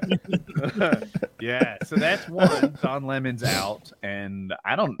 Yeah, so that's one. Don Lemon's out, and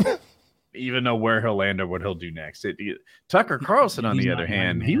I don't even know where he'll land or what he'll do next. Tucker Carlson, on the other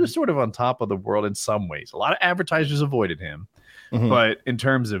hand, he was sort of on top of the world in some ways. A lot of advertisers avoided him. But in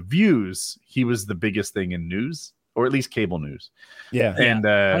terms of views, he was the biggest thing in news. or at least cable news. Yeah, and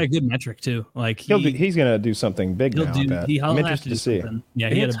had a good metric too. Like he's going to do something big now. I'm interested to see. Yeah,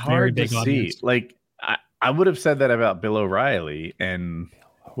 he had a very big audience. Like I would have said that about Bill O'Reilly, and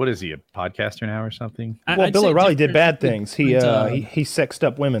what is he, a podcaster now or something? Well, Bill O'Reilly did bad things. He sexed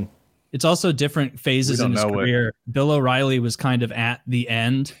up women. It's also different phases in his career. Bill O'Reilly was kind of at the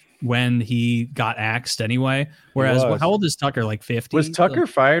end when he got axed anyway. Whereas, how old is Tucker? Like 50? Was Tucker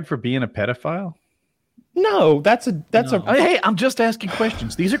fired for being a pedophile? No, that's a. Hey, I'm just asking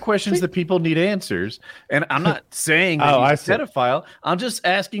questions. These are questions that people need answers, and I'm not saying that he's a pedophile. I'm just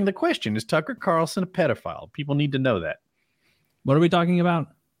asking the question: is Tucker Carlson a pedophile? People need to know that. What are we talking about?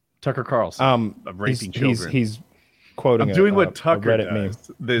 Tucker Carlson, of raping children. He's quoting. I'm doing what Tucker does. Meme.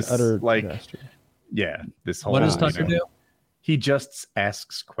 This this whole. What does Tucker do? He just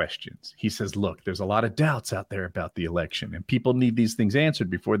asks questions. He says, look, there's a lot of doubts out there about the election, and people need these things answered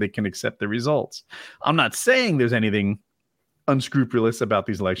before they can accept the results. I'm not saying there's anything unscrupulous about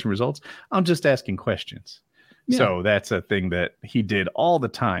these election results. I'm just asking questions. Yeah. So that's a thing that he did all the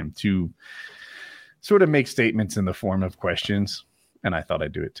time to sort of make statements in the form of questions. And I thought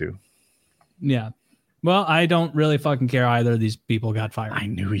I'd do it too. Yeah. Well, I don't really fucking care either of these people got fired. I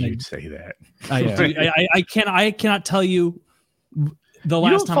knew you'd say that. I cannot tell you the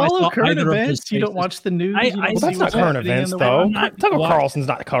last time I saw current either events. Of his you don't watch the news. That's not current events, though. Tucker Carlson's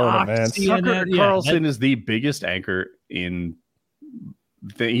not current events. Tucker Carlson is the biggest anchor in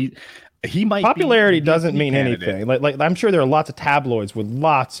the. He might popularity doesn't mean anything. Like I'm sure there are lots of tabloids with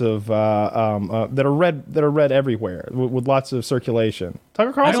lots of that are read everywhere with lots of circulation.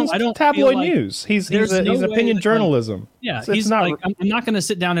 Tucker Carlson's tabloid news. He's opinion journalism. Yeah, he's not. Like, I'm not going to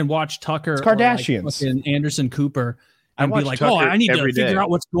sit down and watch Tucker. It's Kardashians and Anderson Cooper and be like, Tucker I need to figure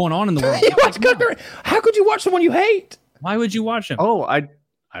out what's going on in the world. You watch Tucker? How could you watch someone you hate? Why would you watch him? Oh, I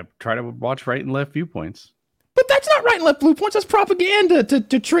try to watch right and left viewpoints. But that's not right and left viewpoints. That's propaganda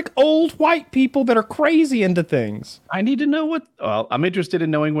to trick old white people that are crazy into things. I need to know what. Well, I'm interested in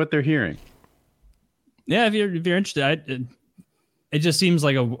knowing what they're hearing. Yeah, if you're interested, it just seems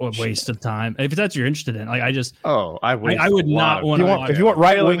like a waste of time. If that's what you're interested in, like I would not want to. If you want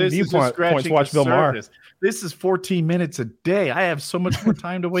right wing viewpoints, watch Bill Maher. This is 14 minutes a day. I have so much more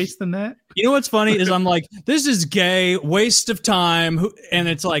time to waste than that. You know what's funny is I'm like, this is gay, waste of time. And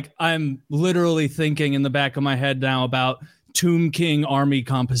it's like, I'm literally thinking in the back of my head now about Tomb King army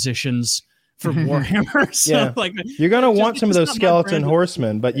compositions for Warhammer. So yeah. like, you're going to want some of those skeleton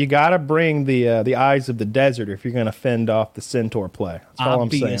horsemen, but you got to bring the eyes of the desert if you're going to fend off the centaur play. That's all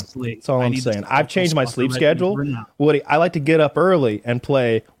I'm saying. That's all I'm saying. I've changed my sleep schedule. Woody, I like to get up early and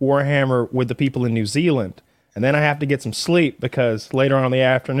play Warhammer with the people in New Zealand. And then I have to get some sleep because later on in the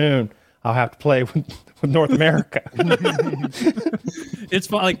afternoon, I'll have to play with North America. It's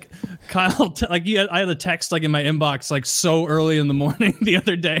fun. Like Kyle, I had a text like in my inbox like so early in the morning the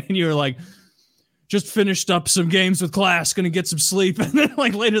other day, and you were like, just finished up some games with class, gonna get some sleep, and then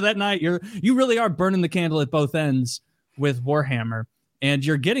like later that night, you really are burning the candle at both ends with Warhammer, and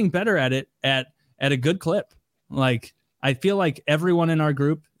you're getting better at it at a good clip. Like I feel like everyone in our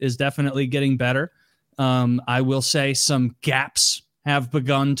group is definitely getting better. I will say some gaps have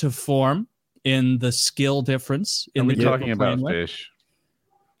begun to form in the skill difference. Are we talking about Fish?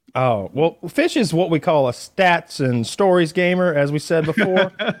 Oh, well, Fish is what we call a stats and stories gamer, as we said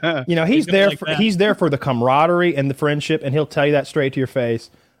before. He's there for the camaraderie and the friendship, and he'll tell you that straight to your face.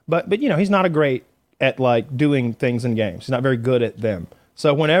 But he's not great at like doing things in games. He's not very good at them.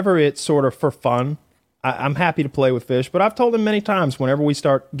 So whenever it's sort of for fun, I'm happy to play with Fish. But I've told him many times, whenever we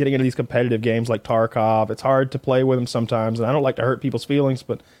start getting into these competitive games like Tarkov, it's hard to play with him sometimes, and I don't like to hurt people's feelings,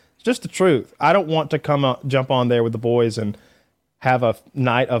 but it's just the truth. I don't want to jump on there with the boys and have a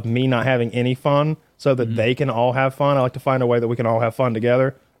night of me not having any fun so that they can all have fun. I like to find a way that we can all have fun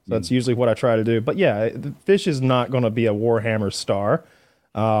together. So that's usually what I try to do. But yeah, Fish is not going to be a Warhammer star.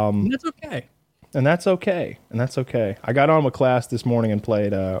 That's okay. And that's okay. I got on with class this morning and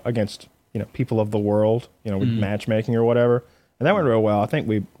played against people of the world, with matchmaking or whatever. And that went real well. I think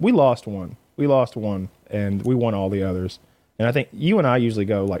we lost one. And we won all the others. And I think you and I usually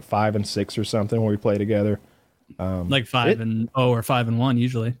go like 5 and 6 or something when we play together. Like 5-0 or 5-1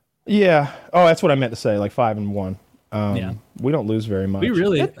 usually. Yeah. Oh, that's what I meant to say. Like 5-1. Yeah. We don't lose very much. We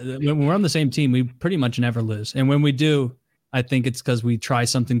really, when we're on the same team, we pretty much never lose. And when we do, I think it's because we try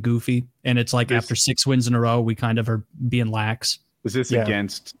something goofy, and it's like after 6 wins in a row, we kind of are being lax. Was this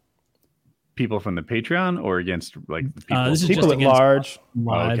against people from the Patreon or against like people at large?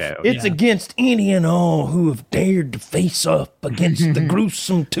 Okay. It's against any and all who have dared to face up against the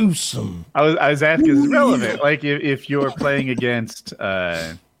gruesome twosome. I was asking, is it relevant? Like if you're playing against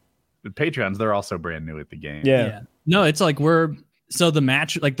Patreons, they're also brand new at the game. Yeah. No, it's like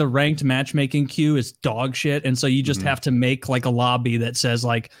the ranked matchmaking queue is dog shit. And so you just have to make like a lobby that says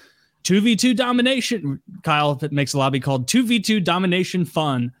like 2v2 domination. Kyle makes a lobby called 2v2 domination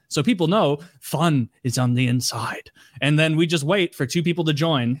fun. So people know fun is on the inside. And then we just wait for 2 people to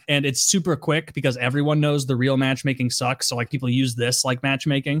join. And it's super quick because everyone knows the real matchmaking sucks. So like people use this like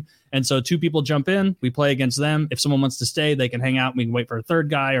matchmaking. And so 2 people jump in, we play against them. If someone wants to stay, they can hang out. We can wait for a third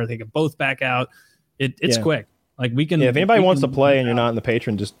guy, or they can both back out. It's quick. Like we can. Yeah, if anybody wants to play and you're not in the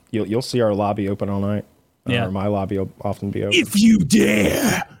patron, just you'll see our lobby open all night. Yeah, or my lobby will often be open. If you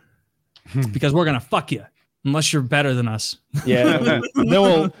dare, because we're gonna fuck you unless you're better than us. Yeah, then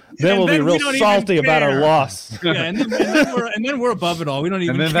we'll be real salty about our loss. Yeah, and then we're above it all. We don't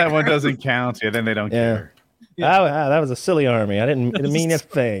even. And then care. that one doesn't count. Yeah, then they don't care. Yeah. That was a silly army. I didn't mean a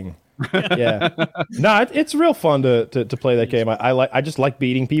thing. Yeah, no, it's real fun to play that game. I just like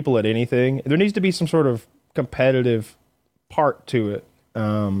beating people at anything. There needs to be some sort of competitive part to it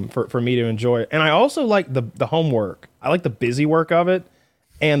for me to enjoy it. And I also like the homework. I like the busy work of it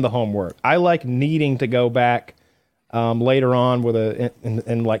and the homework. I like needing to go back later on with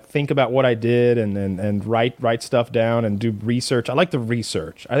and like think about what I did and write stuff down and do research. I like the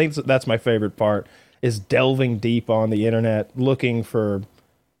research. I think that's my favorite part, is delving deep on the internet, looking for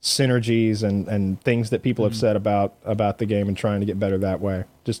synergies and things that people have said about the game and trying to get better that way.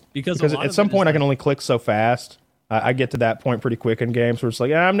 Just because at some point I can only click so fast. I get to that point pretty quick in games where it's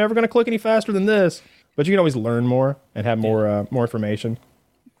like, I'm never going to click any faster than this. But you can always learn more and have more information.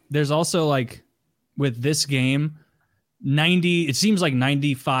 There's also like with this game, it seems like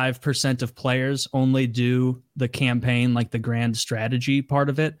 95% of players only do the campaign, like the grand strategy part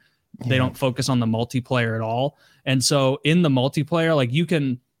of it. They don't focus on the multiplayer at all. And so in the multiplayer, like you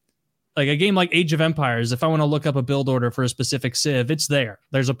can, like a game like Age of Empires, if I want to look up a build order for a specific civ, it's there.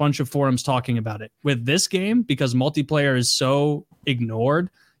 There's a bunch of forums talking about it. With this game, because multiplayer is so ignored,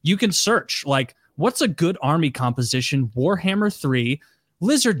 you can search like, what's a good army composition? Warhammer 3,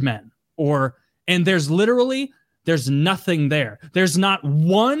 Lizardmen, and there's nothing there. There's not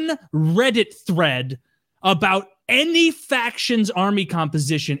one Reddit thread about any faction's army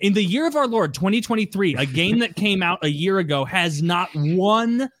composition. In the year of our Lord, 2023, a game that came out a year ago has not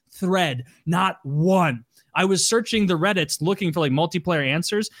one thread, not one. I was searching the Reddits looking for like multiplayer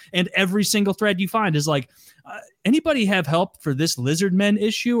answers, and every single thread you find is like, anybody have help for this Lizardmen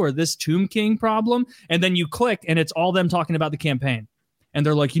issue or this Tomb King problem? And then you click and it's all them talking about the campaign. And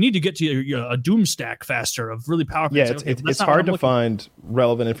they're like, you need to get to a Doom stack faster of really powerful. Yeah, it's hard to find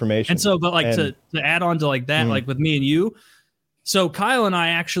relevant information. And so, but like to add on to like that, like with me and you, so Kyle and I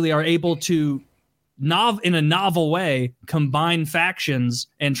actually are able to in a novel way combine factions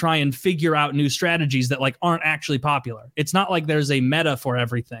and try and figure out new strategies that like aren't actually popular. It's not like there's a meta for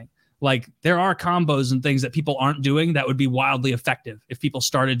everything. Like there are combos and things that people aren't doing that would be wildly effective if people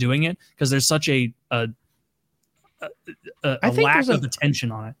started doing it, because there's such a lack of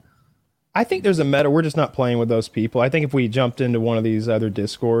attention on it. I think there's a meta. We're just not playing with those people. I think if we jumped into one of these other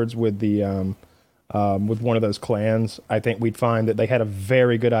Discords with the with one of those clans, I think we'd find that they had a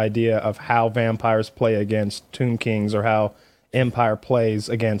very good idea of how vampires play against Tomb Kings or how Empire plays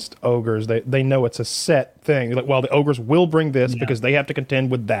against ogres. They know it's a set thing. Like, well, the ogres will bring this because they have to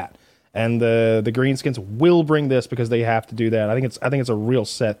contend with that, and the greenskins will bring this because they have to do that. I think it's a real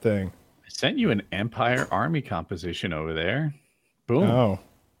set thing. I sent you an Empire army composition over there. Boom. Oh,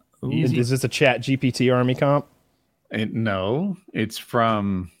 is this a Chat GPT army comp? No, it's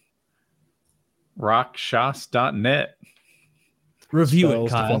from Rakshas.net. Review it,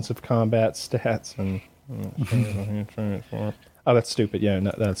 Kyle. Defensive combat stats and oh, that's stupid. Yeah,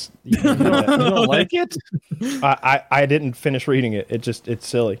 no, that's you don't like it. I didn't finish reading it. It's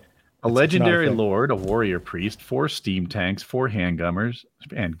silly. A legendary lord, a warrior priest, 4 steam tanks, 4 handgunners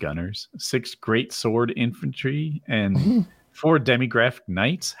and gunners, 6 great sword infantry, and 4 demigraphic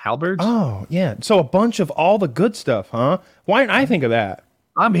knights, halberds. Oh yeah, so a bunch of all the good stuff, huh? Why didn't I think of that?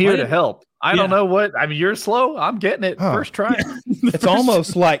 I'm here to help. I don't know what. I mean, you're slow. I'm getting it first try. It's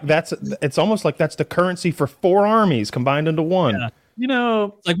almost like that's the currency for 4 armies combined into one. Yeah. You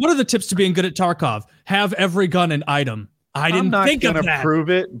know, like what are the tips to being good at Tarkov? Have every gun an item. I didn't think of that. I'm not going to prove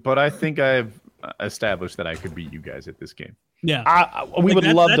it, but I think I've established that I could beat you guys at this game. Yeah, we would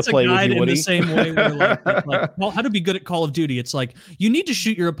love to play with you, Woody. In the same way, like, well, how to be good at Call of Duty? It's like you need to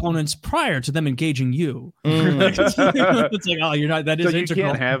shoot your opponents prior to them engaging you. It's like, oh, you're not. That is integral. You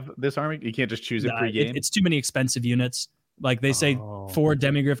can't have this army. You can't just choose it pre-game. It's too many expensive units. Like they say, 4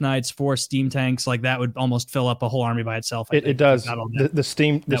 demigraph knights, 4 steam tanks. Like that would almost fill up a whole army by itself. It does. The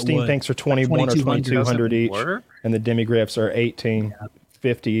steam tanks are 21 or 2200 each, and the demigraphs are 18. Yeah.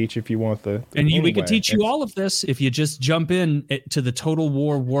 $50 each if you want the. And we could teach you all of this if you just jump in to the Total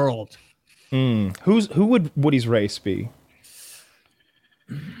War world. Who would Woody's race be?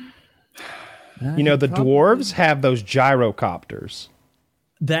 You know, the dwarves have those gyrocopters.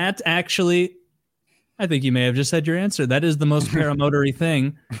 That actually, I think you may have just said your answer. That is the most paramotory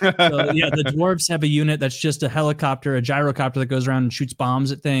thing. So, yeah, the dwarves have a unit that's just a helicopter, a gyrocopter that goes around and shoots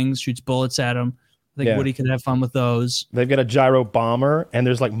bombs at things, shoots bullets at them. I think Woody could have fun with those. They've got a gyro bomber, and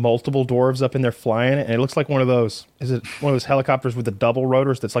there's like multiple dwarves up in there flying it, and it looks like one of those. Is it one of those helicopters with the double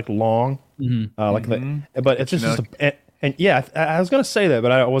rotors that's like long? But it's just I was gonna say that,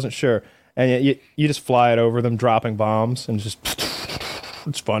 but I wasn't sure. And you just fly it over them, dropping bombs, and just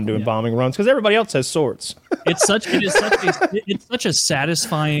it's fun doing bombing runs because everybody else has swords. It's such a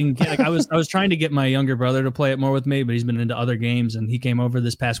satisfying. Like I was trying to get my younger brother to play it more with me, but he's been into other games, and he came over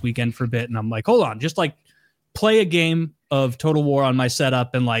this past weekend for a bit, and I'm like, hold on, just like play a game of Total War on my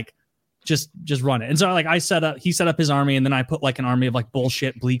setup and like just run it. And so like he set up his army, and then I put like an army of like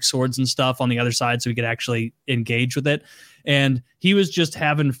bullshit bleak swords and stuff on the other side so we could actually engage with it. And he was just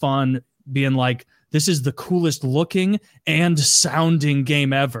having fun being like, this is the coolest looking and sounding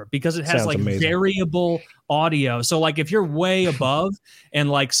game ever because it has variable audio. So like if you're way above and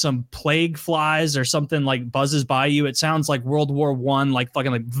like some plague flies or something like buzzes by you, it sounds like World War I, like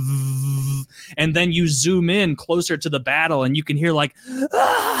fucking like, and then you zoom in closer to the battle and you can hear like,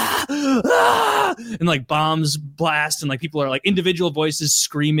 and like bombs blast and like people are like individual voices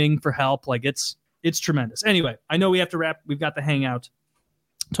screaming for help. Like it's tremendous. Anyway, I know we have to wrap. We've got the hangout.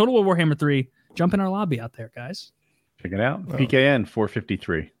 Total War Warhammer 3. Jump in our lobby out there, guys. Check it out. PKN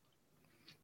 453.